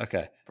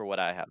 Okay, for what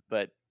I have,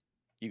 but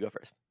you go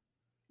first.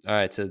 All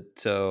right,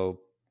 so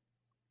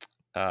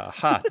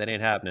ha, that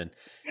ain't happening.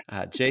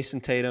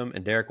 Jayson Tatum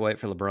and Derek White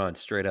for LeBron,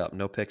 straight up,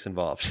 no picks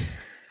involved.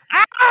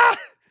 I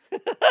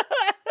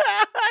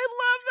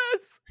love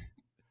this.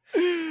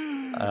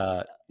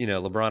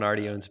 LeBron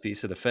already owns a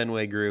piece of the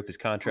Fenway Group. His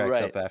contract's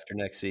Right. up after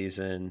next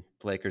season.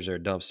 Lakers are a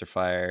dumpster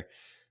fire.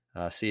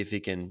 See if he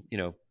can,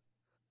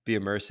 be a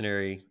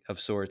mercenary of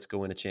sorts, go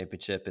win a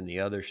championship in the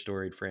other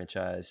storied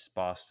franchise,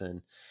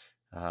 Boston.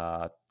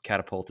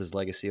 Catapult his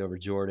legacy over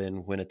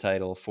Jordan, win a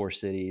title, 4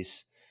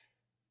 cities.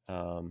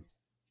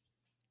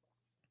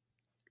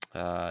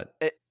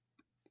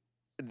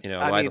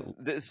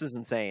 This is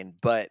insane,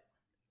 but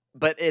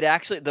it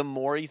actually, the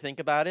more you think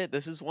about it,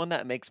 this is one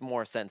that makes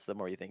more sense the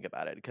more you think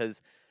about it,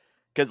 because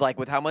like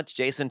with how much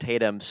Jayson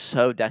Tatum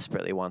so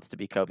desperately wants to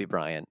be Kobe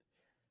Bryant,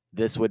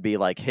 this would be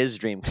like his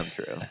dream come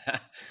true. I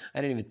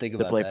didn't even think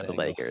about to play that for the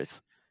angle.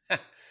 Lakers.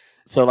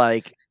 So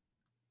like,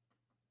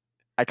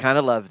 I kind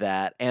of love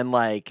that, and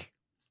like,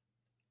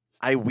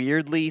 I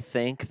weirdly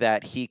think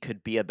that he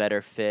could be a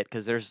better fit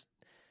because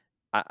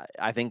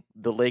I think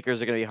the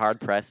Lakers are going to be hard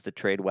pressed to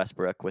trade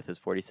Westbrook with his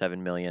 $47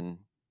 million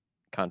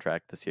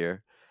contract this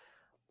year.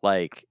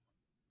 Like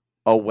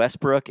a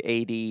Westbrook,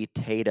 AD,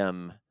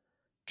 Tatum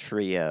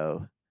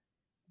trio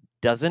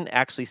doesn't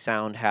actually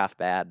sound half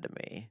bad to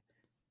me.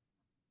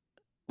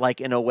 Like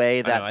in a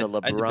way that the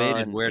LeBron I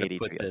debated where AD to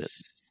put trio this.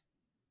 did.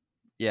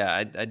 Yeah,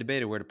 I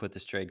debated where to put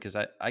this trade because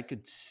I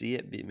could see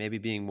it maybe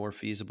being more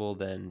feasible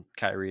than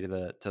Kyrie to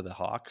the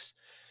Hawks.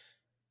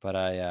 But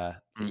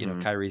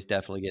Kyrie's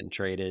definitely getting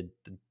traded.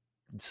 The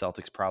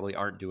Celtics probably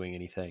aren't doing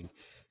anything.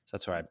 So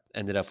that's where I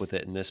ended up with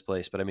it in this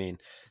place. But I mean,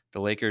 the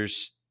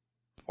Lakers,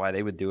 why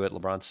they would do it,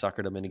 LeBron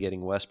suckered them into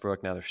getting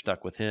Westbrook. Now they're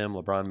stuck with him.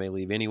 LeBron may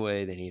leave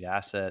anyway. They need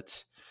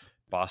assets.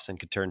 Boston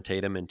could turn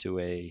Tatum into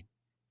a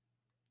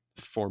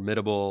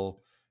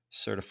formidable,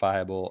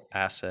 certifiable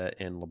asset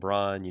in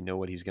LeBron. You know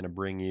what he's going to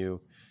bring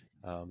you.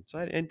 So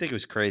I didn't think it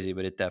was crazy,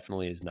 but it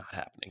definitely is not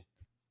happening.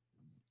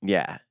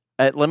 Yeah.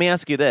 Let me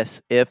ask you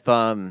this: if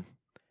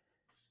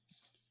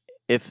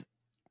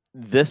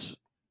this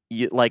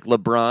like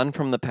LeBron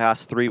from the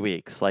past 3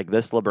 weeks, like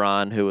this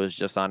LeBron who was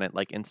just on it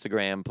like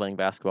Instagram playing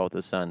basketball with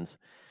his sons,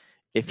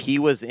 if he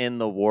was in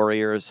the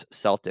Warriors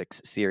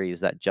Celtics series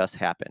that just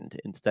happened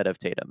instead of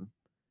Tatum,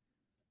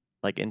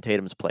 like in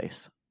Tatum's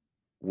place,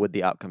 would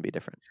the outcome be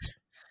different?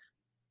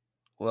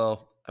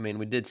 Well, I mean,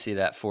 we did see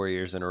that 4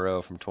 years in a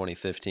row from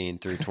 2015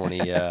 through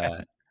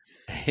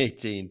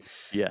 2018,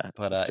 Yeah,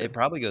 but that's true. it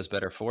probably goes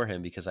better for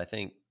him because I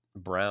think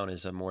Brown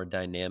is a more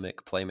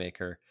dynamic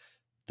playmaker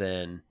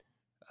than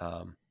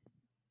um,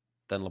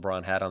 than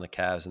LeBron had on the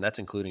Cavs, and that's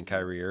including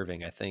Kyrie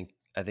Irving. I think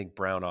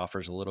Brown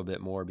offers a little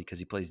bit more because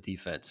he plays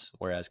defense,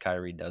 whereas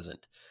Kyrie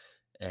doesn't.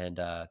 And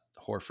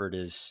Horford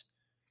is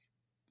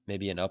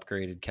maybe an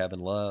upgraded Kevin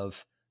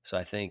Love. So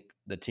I think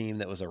the team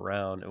that was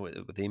around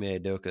with Ime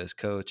Udoka as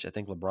coach, I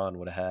think LeBron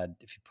would have had,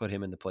 if you put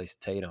him in the place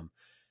of Tatum,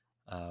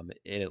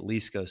 it at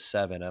least goes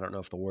 7. I don't know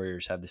if the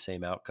Warriors have the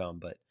same outcome,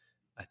 but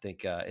I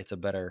think it's a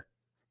better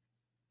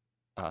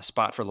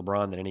spot for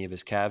LeBron than any of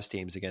his Cavs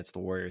teams against the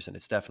Warriors, and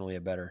it's definitely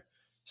a better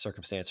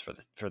circumstance for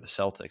the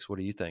Celtics. What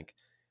do you think?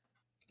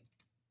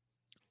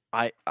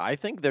 I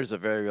think there's a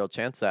very real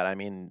chance that, I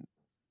mean,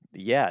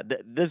 yeah,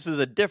 this is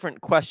a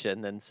different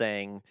question than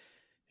saying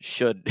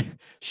should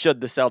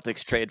should the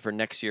Celtics trade for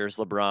next year's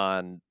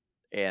LeBron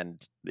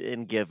and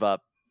give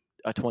up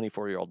a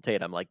 24-year-old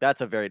Tatum? Like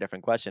that's a very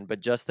different question. But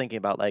just thinking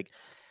about like,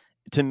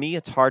 to me,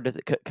 it's hard to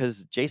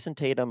because Jayson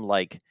Tatum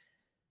like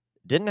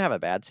didn't have a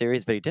bad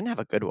series, but he didn't have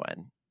a good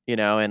one, you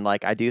know. And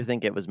like I do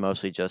think it was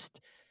mostly just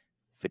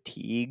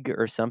fatigue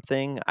or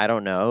something. I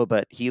don't know,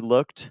 but he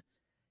looked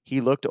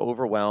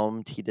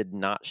overwhelmed. He did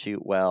not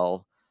shoot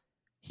well.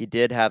 He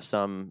did have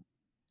some,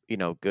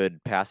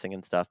 good passing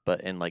and stuff,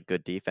 but in like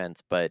good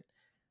defense. But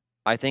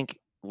I think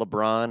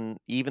LeBron,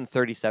 even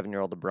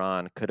 37-year-old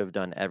LeBron, could have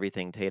done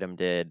everything Tatum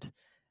did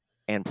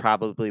and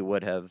probably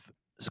would have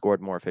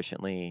scored more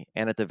efficiently.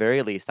 And at the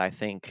very least, I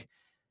think,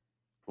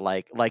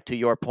 like to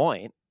your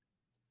point,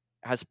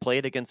 has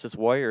played against this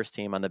Warriors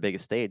team on the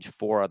biggest stage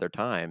 4 other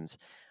times.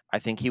 I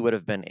think he would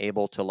have been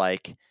able to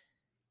like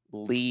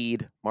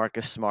lead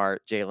Marcus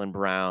Smart, Jaylen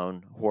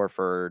Brown,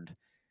 Horford,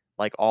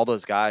 like all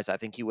those guys. I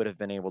think he would have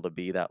been able to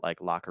be that like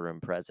locker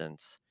room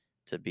presence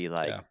to be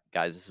like, Yeah.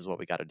 guys, this is what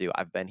we got to do.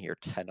 I've been here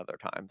 10 other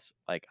times.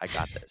 Like I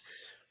got this,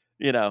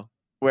 you know,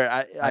 where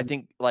I I'm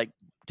think like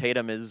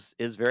Tatum is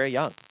very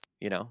young,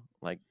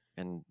 like,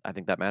 and I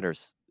think that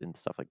matters in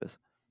stuff like this.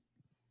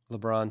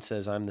 LeBron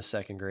says I'm the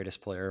second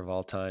greatest player of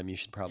all time. You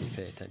should probably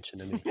pay attention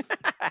to me.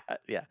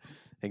 Yeah,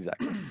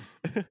 exactly.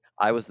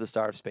 I was the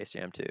star of Space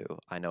Jam 2.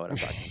 I know what I'm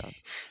talking about.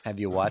 Have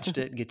you watched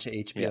it? Get your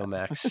HBO Yeah.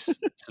 Max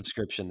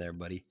subscription there,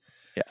 buddy.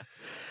 Yeah.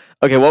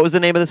 Okay, what was the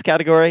name of this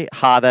category?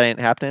 Ha, that ain't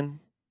happening.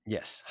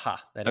 Yes.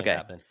 Ha, that ain't Okay.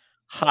 happening.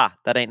 Ha,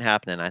 that ain't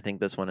happening. I think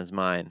this one is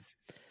mine.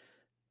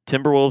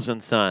 Timberwolves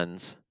and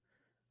Suns.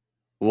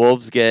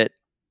 Wolves get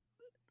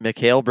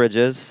Mikal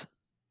Bridges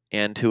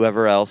and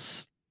whoever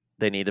else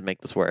they need to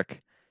make this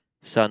work.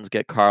 Suns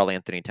get Karl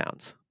Anthony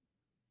Towns.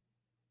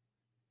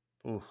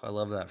 Ooh, I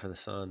love that for the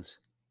Suns.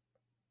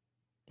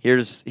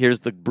 Here's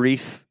the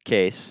brief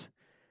case.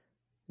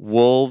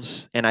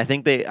 Wolves, and I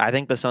think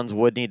the Suns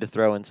would need to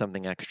throw in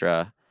something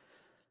extra,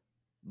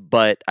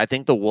 but I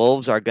think the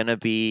Wolves are going to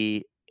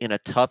be in a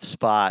tough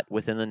spot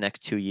within the next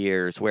 2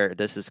 years where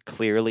this is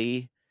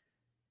clearly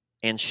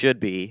and should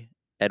be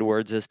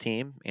Edwards'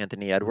 team,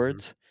 Anthony Mm-hmm.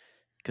 Edwards,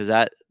 because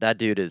that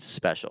dude is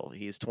special.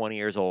 He's 20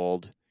 years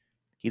old.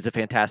 He's a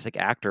fantastic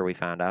actor. We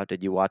found out.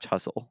 Did you watch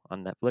Hustle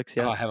on Netflix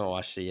Oh, yet? I haven't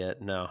watched it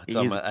yet. No, it's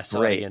on He's my. I saw it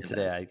great again in that.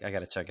 today. I got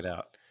to check it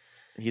out.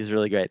 He's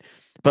really great.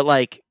 But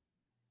like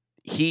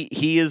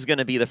he is going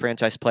to be the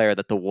franchise player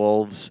that the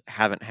Wolves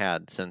haven't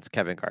had since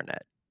Kevin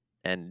Garnett.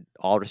 And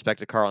all respect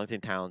to Karl Anthony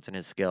Towns and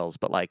his skills,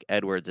 but like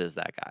Edwards is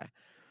that guy.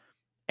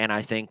 And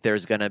I think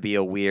there's going to be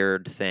a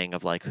weird thing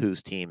of like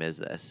whose team is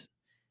this?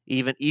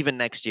 Even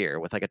next year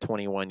with like a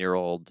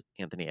 21-year-old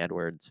Anthony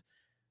Edwards,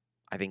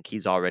 I think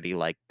he's already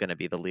like going to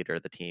be the leader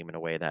of the team in a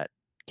way that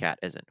Cat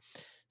isn't.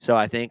 So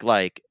I think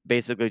like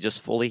basically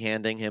just fully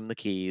handing him the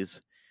keys,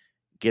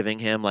 giving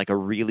him like a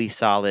really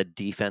solid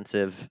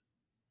defensive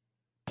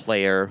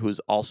player who's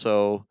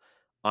also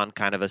on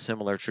kind of a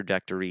similar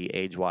trajectory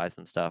age-wise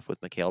and stuff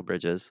with Mikal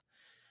Bridges.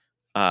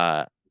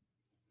 Uh,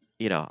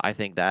 I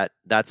think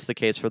that's the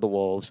case for the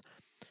Wolves.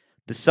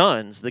 The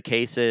Suns, the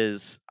case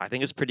is, I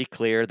think it's pretty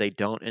clear they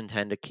don't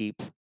intend to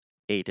keep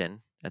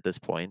Ayton at this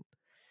point.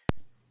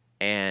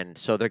 And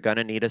so they're going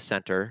to need a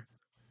center.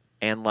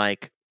 And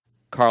like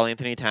Karl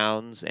Anthony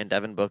Towns and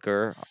Devin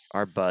Booker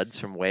are buds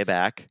from way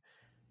back.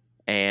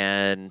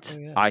 And Oh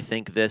yeah. I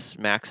think this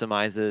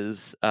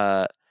maximizes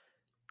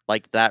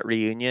like that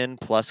reunion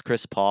plus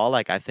Chris Paul.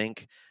 Like I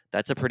think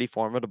that's a pretty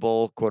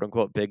formidable quote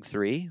unquote big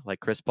three. Like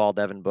Chris Paul,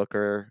 Devin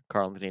Booker,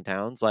 Karl Anthony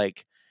Towns.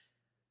 Like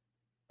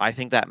I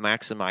think that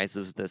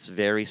maximizes this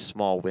very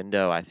small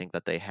window I think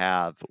that they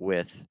have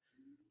with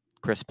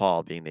Chris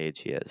Paul being the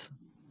age he is.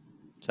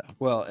 So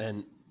Well,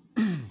 and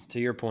to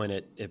your point,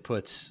 it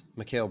puts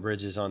Mikal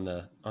Bridges on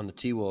the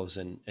T-Wolves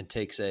and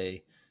takes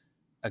a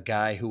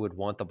guy who would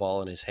want the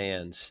ball in his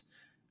hands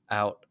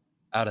out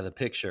of the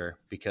picture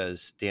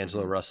because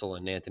D'Angelo Russell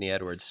and Anthony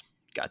Edwards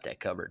got that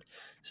covered.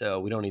 So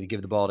we don't need to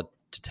give the ball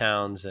to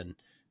Towns. And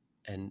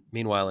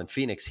meanwhile, in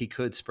Phoenix, he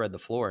could spread the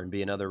floor and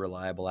be another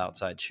reliable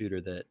outside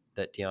shooter that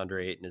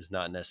DeAndre Ayton is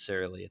not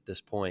necessarily at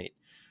this point.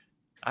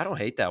 I don't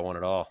hate that one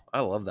at all. I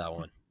love that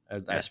one.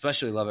 I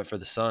especially love it for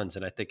the Suns,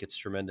 and I think it's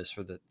tremendous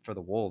for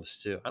the Wolves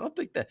too.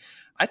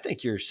 I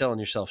think you're selling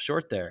yourself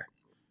short there,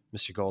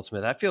 Mr.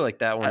 Goldsmith. I feel like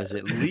that one is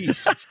at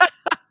least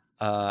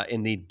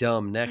in the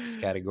dumb next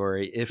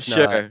category, if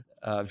not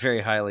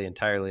very highly,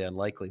 entirely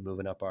unlikely,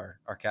 moving up our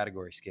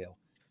category scale.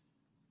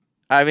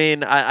 I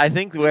mean, I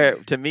think where,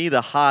 to me,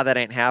 the that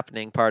ain't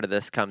happening part of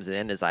this comes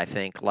in is I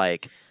think,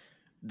 like,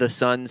 the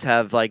Suns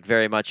have, like,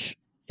 very much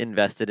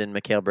invested in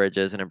Mikal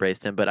Bridges and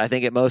embraced him, but I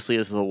think it mostly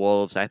is the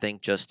Wolves. I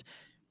think just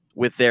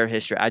with their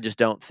history, I just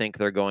don't think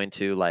they're going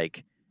to,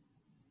 like,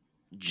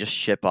 just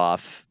ship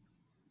off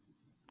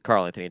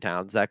Karl Anthony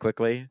Towns that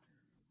quickly.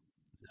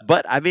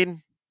 But, I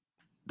mean,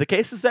 the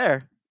case is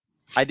there.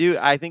 I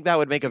think that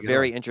would make a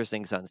very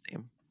interesting Suns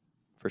team,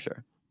 for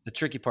sure. The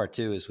tricky part,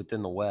 too, is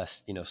within the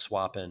West,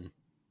 swapping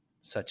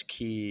such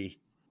key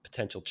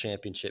potential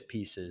championship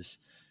pieces,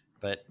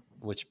 but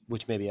which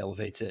maybe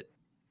elevates it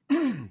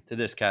to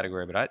this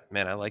category. But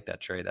I like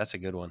that trade. That's a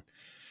good one.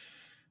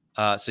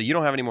 So you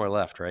don't have any more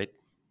left, right?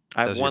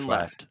 I have one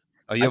left.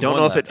 Oh, you have I don't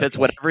one know left. If it fits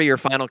whatever your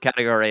final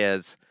category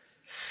is.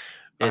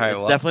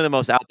 It's definitely the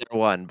most out there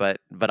one, but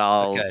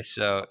I'll. Okay,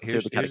 so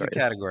here's the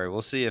category.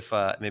 We'll see if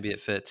maybe it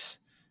fits.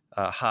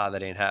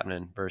 That ain't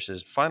happening.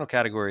 Versus final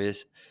category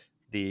is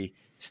the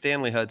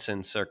Stanley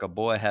Hudson circa.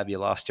 Boy, have you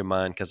lost your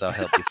mind? Because I'll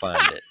help you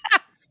find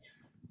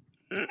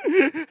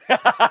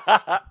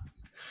it.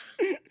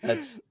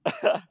 That's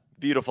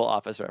beautiful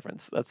Office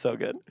reference. That's so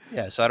good.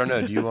 Yeah. So I don't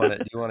know. Do you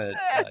want to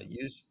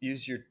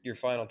use your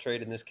final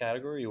trade in this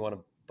category? Or you want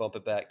to bump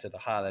it back to the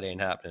that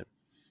ain't happening?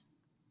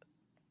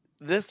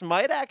 This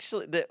might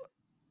actually.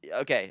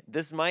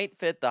 This might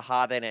fit the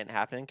that ain't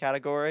happening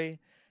category,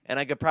 and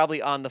I could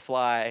probably on the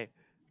fly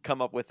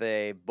come up with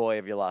a boy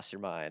have you lost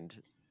your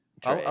mind.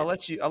 I'll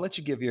let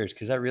you give yours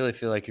because I really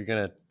feel like you're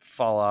gonna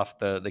fall off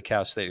the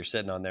couch that you're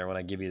sitting on there when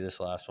I give you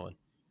this last one.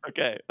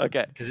 Okay.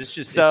 Because it's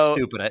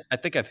stupid. I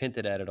think I've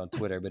hinted at it on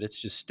Twitter, but it's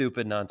just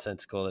stupid,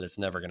 nonsensical that it's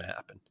never gonna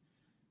happen.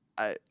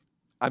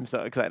 I'm so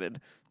excited.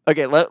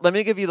 Okay, let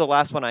me give you the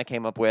last one I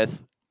came up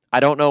with. I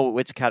don't know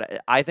which category.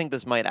 I think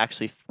this might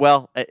actually.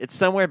 Well, it's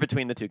somewhere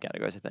between the two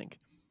categories. I think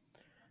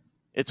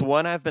it's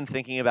one I've been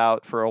thinking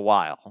about for a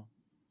while.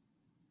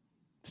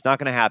 It's not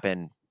going to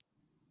happen,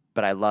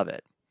 but I love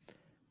it.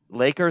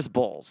 Lakers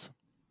Bulls.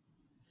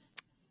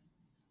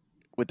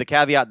 With the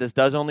caveat, this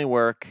does only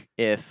work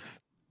if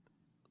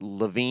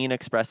Levine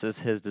expresses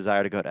his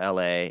desire to go to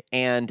LA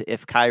and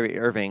if Kyrie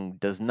Irving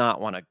does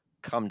not want to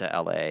come to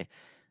LA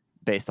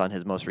based on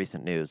his most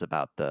recent news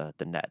about the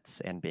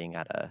Nets and being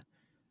at a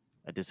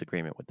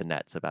disagreement with the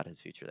Nets about his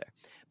future there.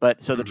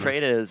 But so the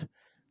trade is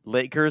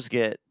Lakers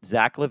get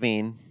Zach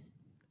LaVine,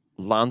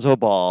 Lonzo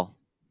Ball,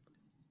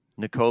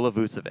 Nikola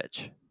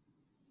Vucevic.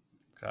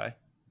 Okay.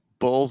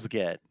 Bulls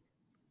get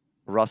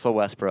Russell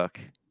Westbrook,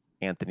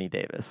 Anthony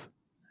Davis.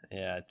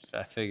 Yeah,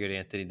 I figured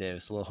Anthony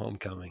Davis, a little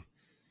homecoming.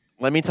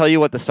 Let me tell you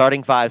what the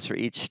starting fives for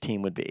each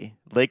team would be.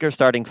 Lakers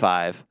starting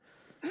five.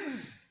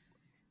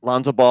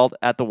 Lonzo Ball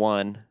at the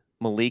 1,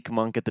 Malik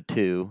Monk at the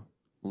 2,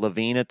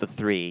 LaVine at the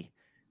 3,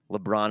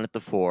 LeBron at the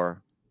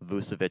 4,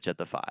 Vucevic at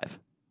the 5.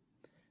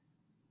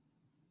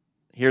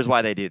 Here's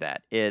why they do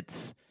that.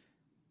 It's,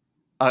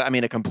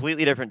 a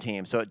completely different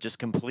team, so it just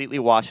completely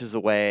washes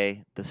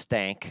away the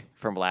stank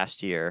from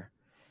last year.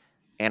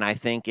 And I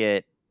think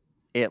it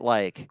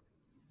like,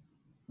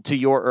 to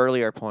your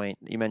earlier point,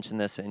 you mentioned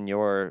this in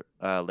your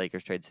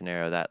Lakers trade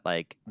scenario that,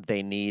 like,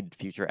 they need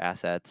future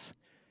assets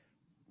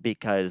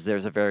because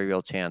there's a very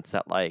real chance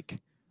that, like,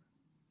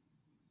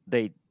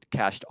 they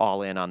cashed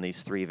all in on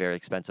these 3 very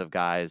expensive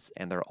guys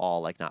and they're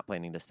all, like, not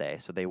planning to stay.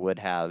 So they would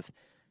have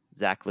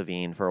Zach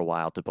LaVine for a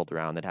while to build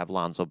around. They'd have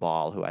Lonzo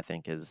Ball, who I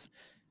think is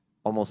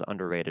almost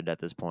underrated at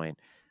this point.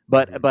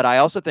 But I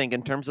also think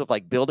in terms of,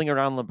 like, building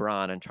around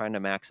LeBron and trying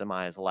to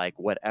maximize, like,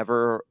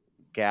 whatever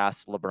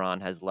gas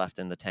LeBron has left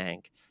in the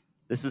tank,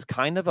 this is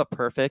kind of a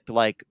perfect,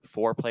 like,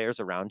 4 players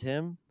around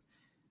him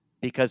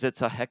because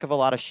it's a heck of a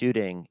lot of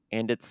shooting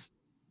and it's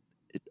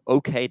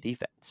okay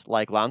defense.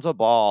 Like, Lonzo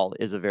Ball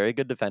is a very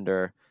good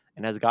defender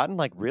and has gotten,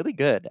 like, really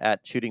good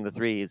at shooting the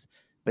threes,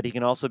 but he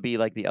can also be,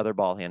 like, the other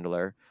ball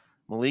handler.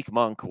 Malik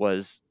Monk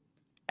was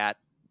at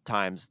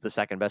times the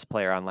second best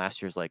player on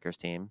last year's Lakers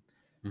team.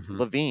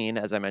 LaVine,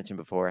 as I mentioned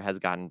before, has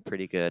gotten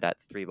pretty good at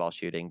 3-ball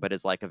shooting, but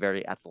is, like, a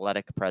very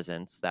athletic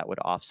presence that would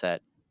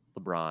offset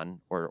LeBron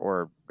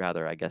or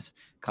rather, I guess,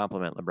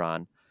 complement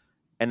LeBron.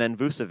 And then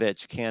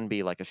Vucevic can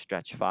be, like, a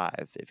stretch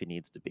 5 if he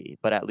needs to be,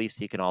 but at least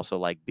he can also,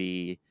 like,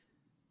 be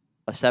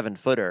a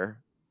 7-footer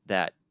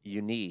that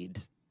you need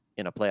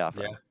in a playoff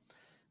run. Yeah.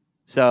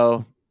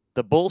 So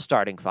the Bulls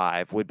starting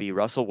 5 would be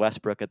Russell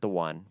Westbrook at the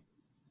 1,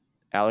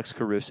 Alex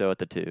Caruso at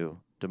the 2,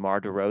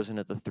 DeMar DeRozan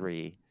at the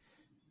 3,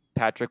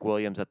 Patrick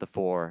Williams at the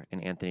 4,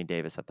 and Anthony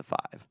Davis at the 5.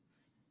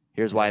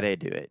 Here's why they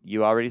do it.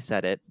 You already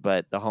said it,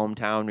 but the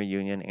hometown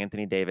reunion,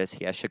 Anthony Davis,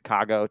 he has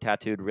Chicago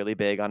tattooed really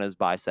big on his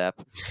bicep.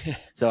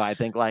 So I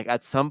think like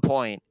at some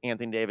point,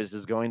 Anthony Davis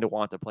is going to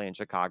want to play in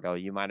Chicago.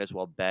 You might as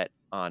well bet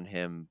on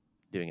him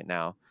doing it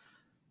now.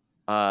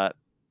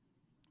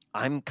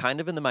 I'm kind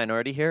of in the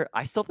minority here.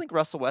 I still think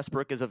Russell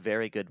Westbrook is a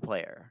very good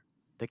player.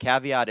 The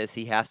caveat is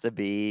he has to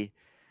be,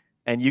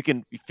 and you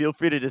can feel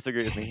free to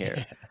disagree with me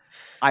here.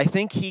 I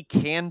think he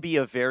can be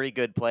a very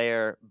good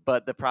player,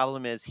 but the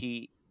problem is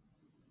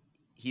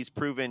he's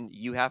proven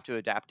you have to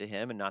adapt to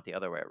him and not the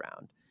other way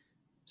around.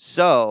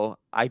 So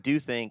I do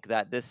think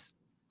that this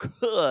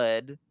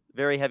could,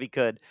 very heavy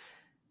could,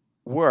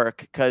 work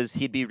because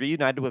he'd be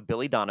reunited with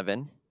Billy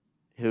Donovan,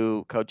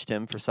 who coached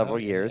him for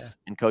several years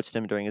and coached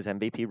him during his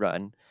MVP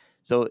run.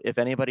 So if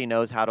anybody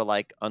knows how to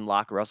like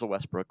unlock Russell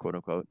Westbrook, quote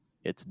unquote,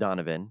 it's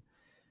Donovan.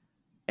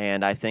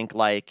 And I think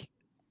like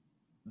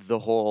the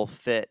whole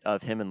fit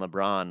of him and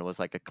LeBron was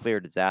like a clear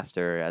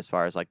disaster as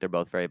far as like they're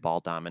both very ball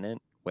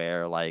dominant,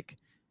 where like,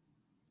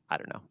 I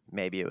don't know,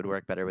 maybe it would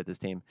work better with this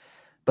team.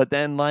 But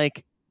then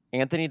like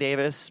Anthony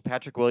Davis,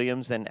 Patrick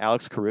Williams, and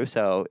Alex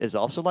Caruso is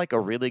also like a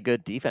really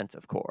good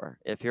defensive core.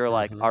 If you're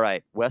like, all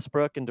right,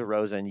 Westbrook and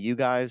DeRozan, you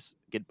guys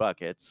get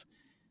buckets.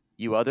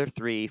 You other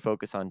 3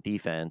 focus on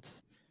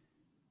defense.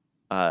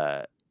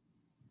 I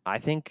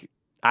think,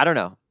 I don't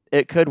know,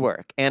 it could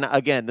work. And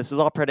again, this is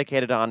all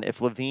predicated on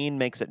if Levine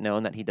makes it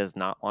known that he does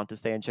not want to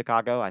stay in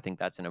Chicago. I think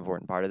that's an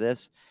important part of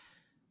this.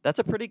 That's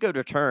a pretty good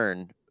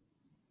return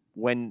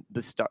when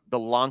the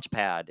launch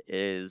pad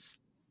is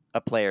a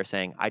player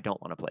saying, I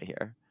don't want to play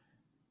here.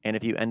 And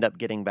if you end up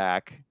getting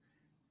back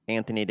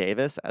Anthony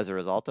Davis as a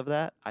result of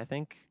that, I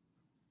think,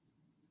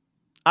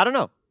 I don't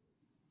know.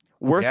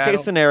 Worst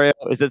case scenario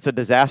is it's a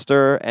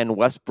disaster and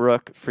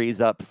Westbrook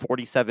frees up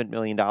 $47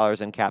 million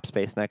in cap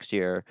space next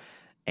year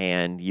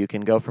and you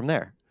can go from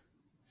there.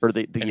 Or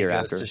the year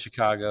after. He goes to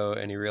Chicago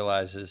and he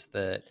realizes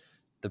that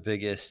the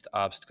biggest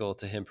obstacle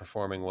to him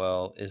performing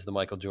well is the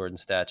Michael Jordan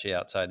statue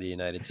outside the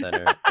United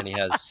Center. And he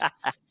has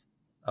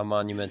a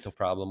monumental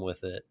problem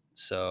with it.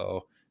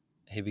 So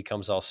he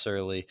becomes all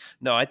surly.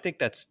 No, I think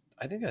that's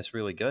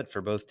really good for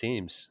both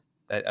teams.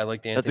 I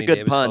like the Anthony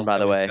Davis. That's a good pun, by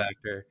the way.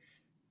 Factor.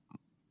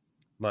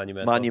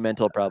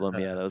 Monumental problem.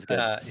 Yeah, that was good.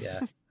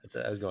 Yeah,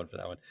 I was going for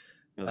that one.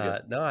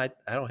 No, I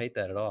don't hate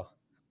that at all.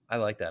 I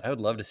like that. I would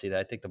love to see that.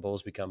 I think the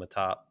Bulls become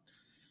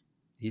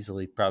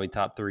easily probably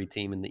top 3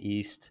 team in the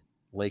East.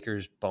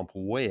 Lakers bump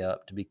way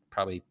up to be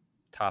probably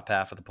top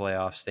half of the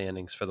playoff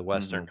standings for the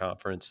Western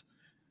Conference.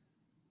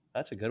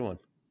 That's a good one.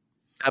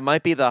 That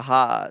might be the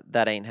ha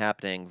that ain't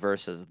happening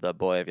versus the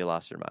boy have you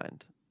lost your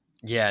mind.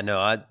 Yeah,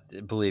 no,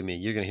 believe me,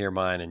 you're going to hear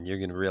mine and you're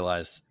going to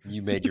realize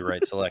you made your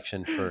right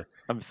selection for,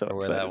 I'm so for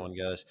where excited. that one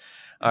goes.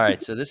 All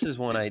right, so this is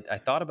one I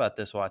thought about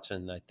this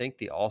watching, I think,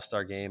 the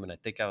All-Star game, and I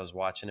think I was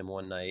watching him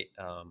one night,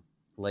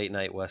 late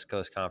night West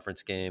Coast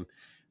Conference game,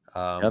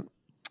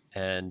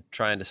 and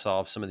trying to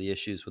solve some of the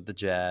issues with the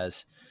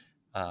Jazz.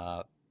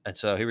 And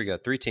so here we go,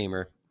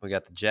 3-teamer. We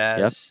got the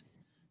Jazz,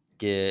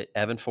 get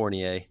Evan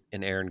Fournier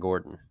and Aaron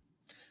Gordon.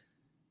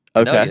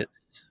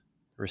 Nuggets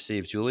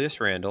receive Julius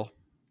Randle,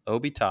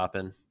 Obi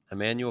Toppin,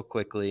 Emmanuel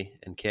Quickley,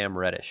 and Cam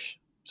Reddish.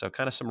 So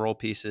kind of some role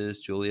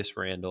pieces, Julius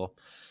Randle,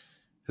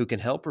 who can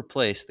help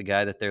replace the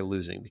guy that they're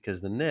losing,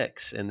 because the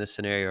Knicks in this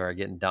scenario are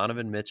getting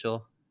Donovan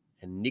Mitchell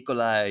and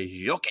Nikola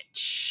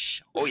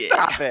Jokic. Oh, yeah.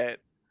 Stop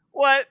it.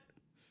 What?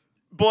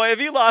 Boy,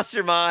 have you lost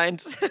your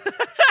mind?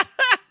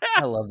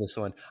 I love this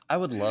one. I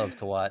would love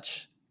to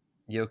watch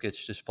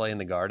Jokic just play in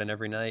the Garden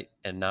every night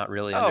and not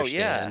really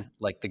understand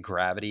like the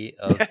gravity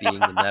of being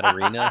in that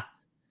arena.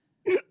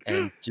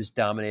 And just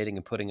dominating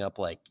and putting up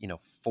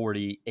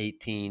 40,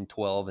 18,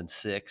 12, and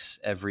 6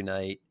 every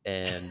night.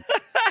 And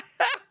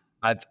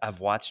I've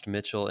watched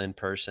Mitchell in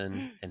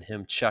person and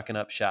him chucking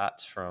up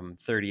shots from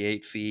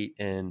 38 feet.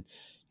 And,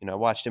 I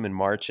watched him in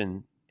March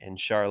in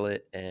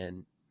Charlotte,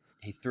 and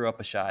he threw up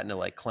a shot and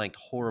it clanked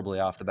horribly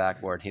off the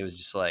backboard. He was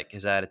just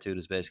his attitude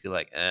was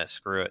basically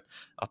screw it.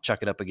 I'll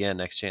chuck it up again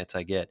next chance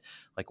I get.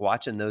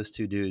 Watching those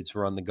two dudes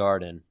run the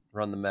Garden,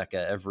 run the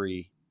Mecca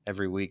every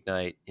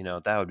weeknight,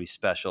 that would be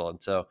special.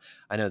 And so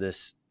I know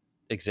this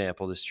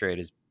trade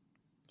is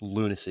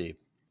lunacy,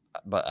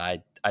 but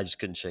I just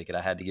couldn't shake it.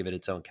 I had to give it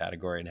its own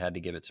category and had to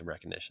give it some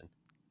recognition.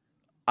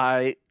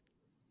 I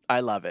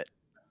love it.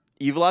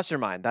 You've lost your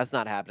mind. That's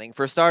not happening.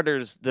 For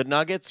starters, the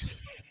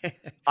Nuggets,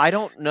 I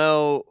don't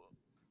know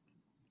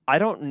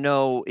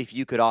if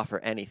you could offer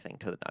anything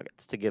to the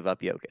Nuggets to give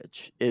up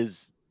Jokic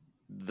is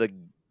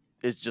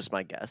just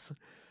my guess.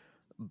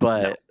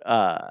 But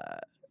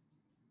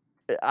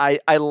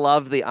I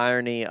love the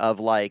irony of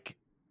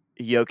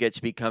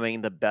Jokic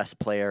becoming the best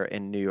player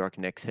in New York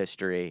Knicks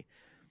history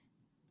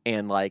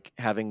and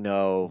having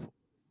no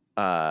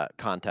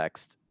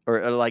context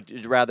or like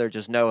rather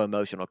just no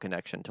emotional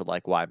connection to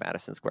like why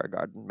Madison Square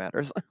Garden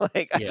matters.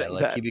 Like I Yeah, think like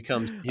that he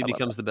I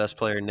love becomes the best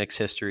player in Knicks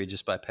history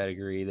just by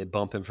pedigree. They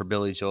bump him for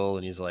Billy Joel,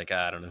 and he's like,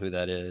 I don't know who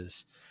that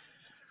is.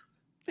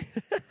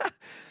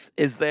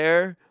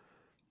 that.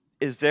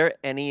 Is there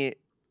any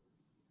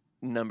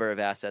number of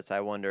assets, I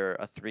wonder,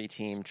 a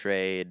 3-team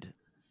trade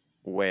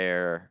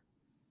where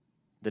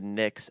the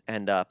Knicks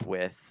end up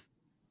with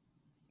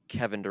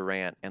Kevin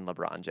Durant and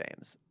LeBron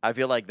James? I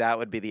feel like that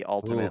would be the Ooh,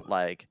 ultimate,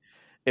 like,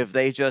 if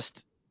they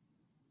just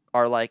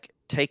are like,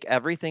 take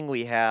everything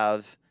we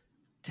have,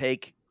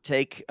 take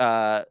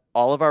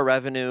all of our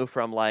revenue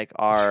from like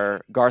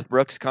our Garth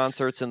Brooks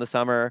concerts in the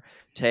summer,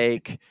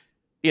 take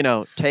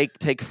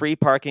take free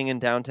parking in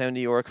downtown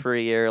New York for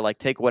a year, like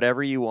take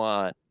whatever you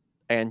want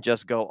and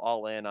just go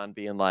all in on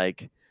being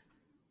like,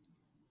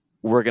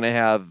 we're going to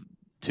have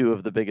two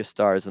of the biggest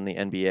stars in the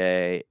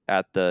NBA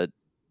at the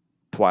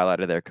twilight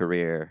of their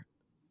career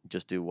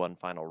just do one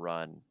final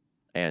run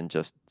and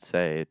just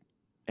say,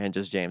 and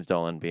just James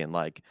Dolan being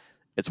like,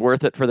 it's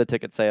worth it for the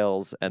ticket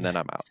sales, and then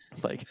I'm out.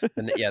 Like,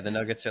 yeah, the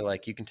Nuggets are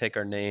like, you can take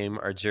our name,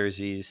 our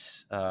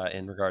jerseys,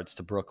 in regards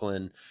to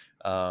Brooklyn.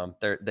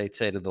 They'd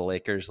say to the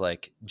Lakers,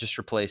 like, just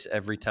replace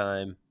every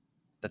time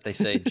that they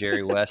say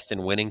Jerry West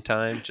in winning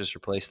time, just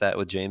replace that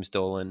with James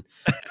Dolan,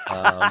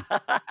 um,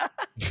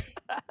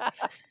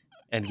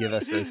 and give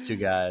us those two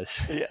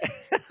guys. yeah.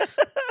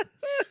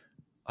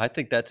 I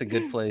think that's a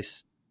good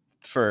place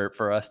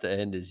for us to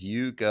end. Is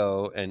you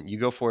go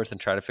forth and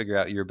try to figure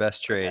out your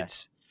best Okay.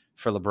 trades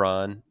for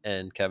LeBron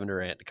and Kevin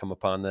Durant to come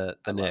upon the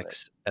I love it.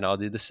 Knicks, and I'll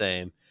do the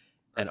same.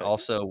 And Perfect.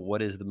 also,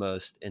 what is the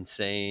most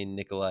insane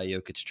Nikola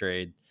Jokic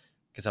trade?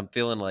 Because I'm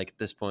feeling like at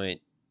this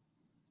point,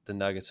 the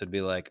Nuggets would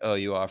be like, "Oh,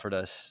 you offered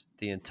us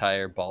the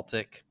entire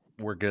Baltic.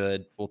 We're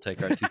good. We'll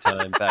take our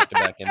 2-time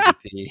back-to-back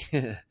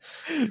MVP."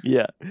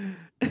 Yeah.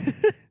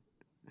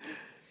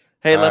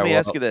 Hey, All let right. me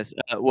ask Well, you this.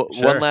 One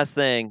sure. last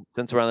thing,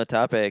 since we're on the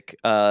topic.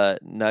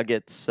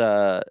 Nuggets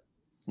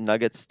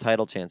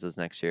title chances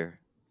next year.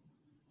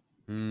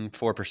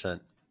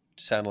 4%.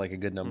 Sounded like a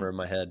good Hmm, number in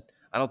my head.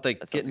 I don't think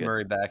that sounds getting good.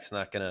 Murray back's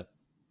not gonna.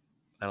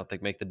 I don't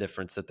think make the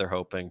difference that they're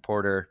hoping.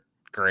 Porter,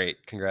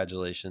 great,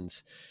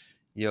 congratulations.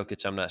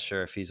 Jokic, I'm not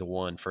sure if he's a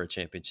one for a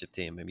championship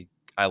team. Maybe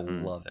I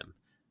Mm, love him,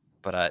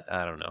 but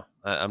I don't know.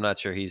 I'm not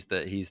sure he's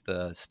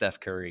the Steph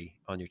Curry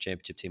on your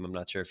championship team. I'm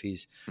not sure if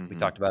he's. We hmm.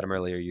 talked about him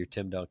earlier. You're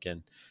Tim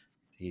Duncan.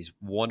 He's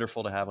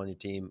wonderful to have on your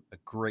team. A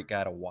great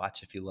guy to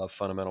watch if you love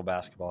fundamental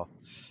basketball.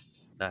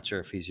 Not sure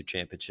if he's your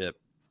championship,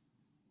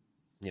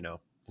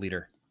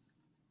 leader.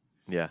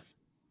 Yeah.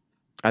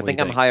 I What do you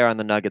think I'm think? higher on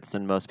the Nuggets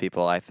than most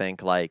people. I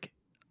think like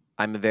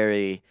I'm a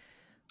very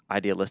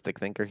idealistic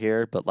thinker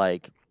here, but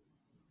like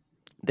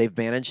they've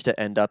managed to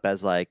end up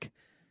as like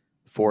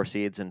 4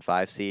 seeds and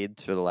 5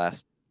 seeds for the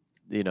last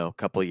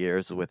couple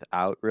years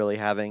without really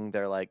having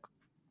their like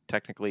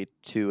technically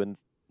two and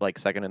like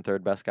second and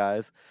third best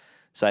guys.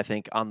 So I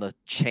think on the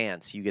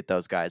chance you get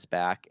those guys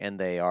back and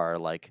they are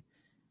like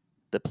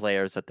the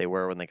players that they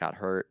were when they got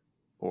hurt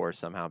or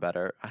somehow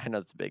better. I know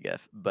it's a big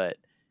if, but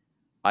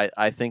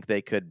I think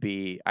they could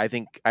be. I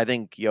think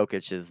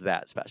Jokic is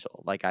that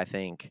special. Like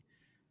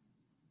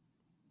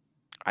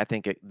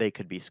they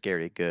could be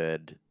scary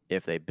good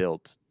if they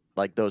built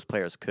like those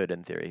players could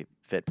in theory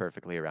fit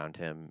perfectly around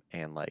him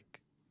and like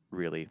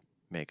really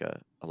make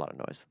a lot of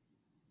noise.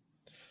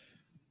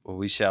 Well,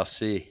 we shall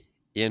see.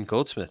 Ian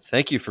Goldsmith,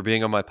 thank you for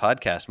being on my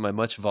podcast, my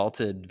much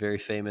vaulted, very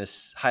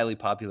famous, highly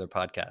popular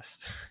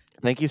podcast.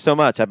 Thank you so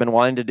much. I've been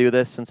wanting to do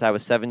this since I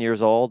was 7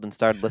 years old and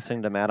started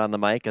listening to Matt on the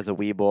Mic as a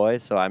wee boy.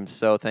 So I'm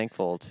so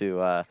thankful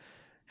to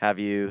have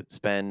you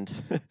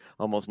spend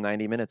almost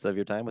 90 minutes of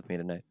your time with me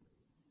tonight.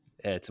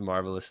 Yeah, it's a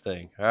marvelous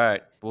thing. All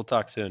right. We'll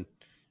talk soon.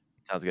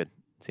 Sounds good.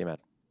 See you,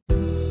 Matt.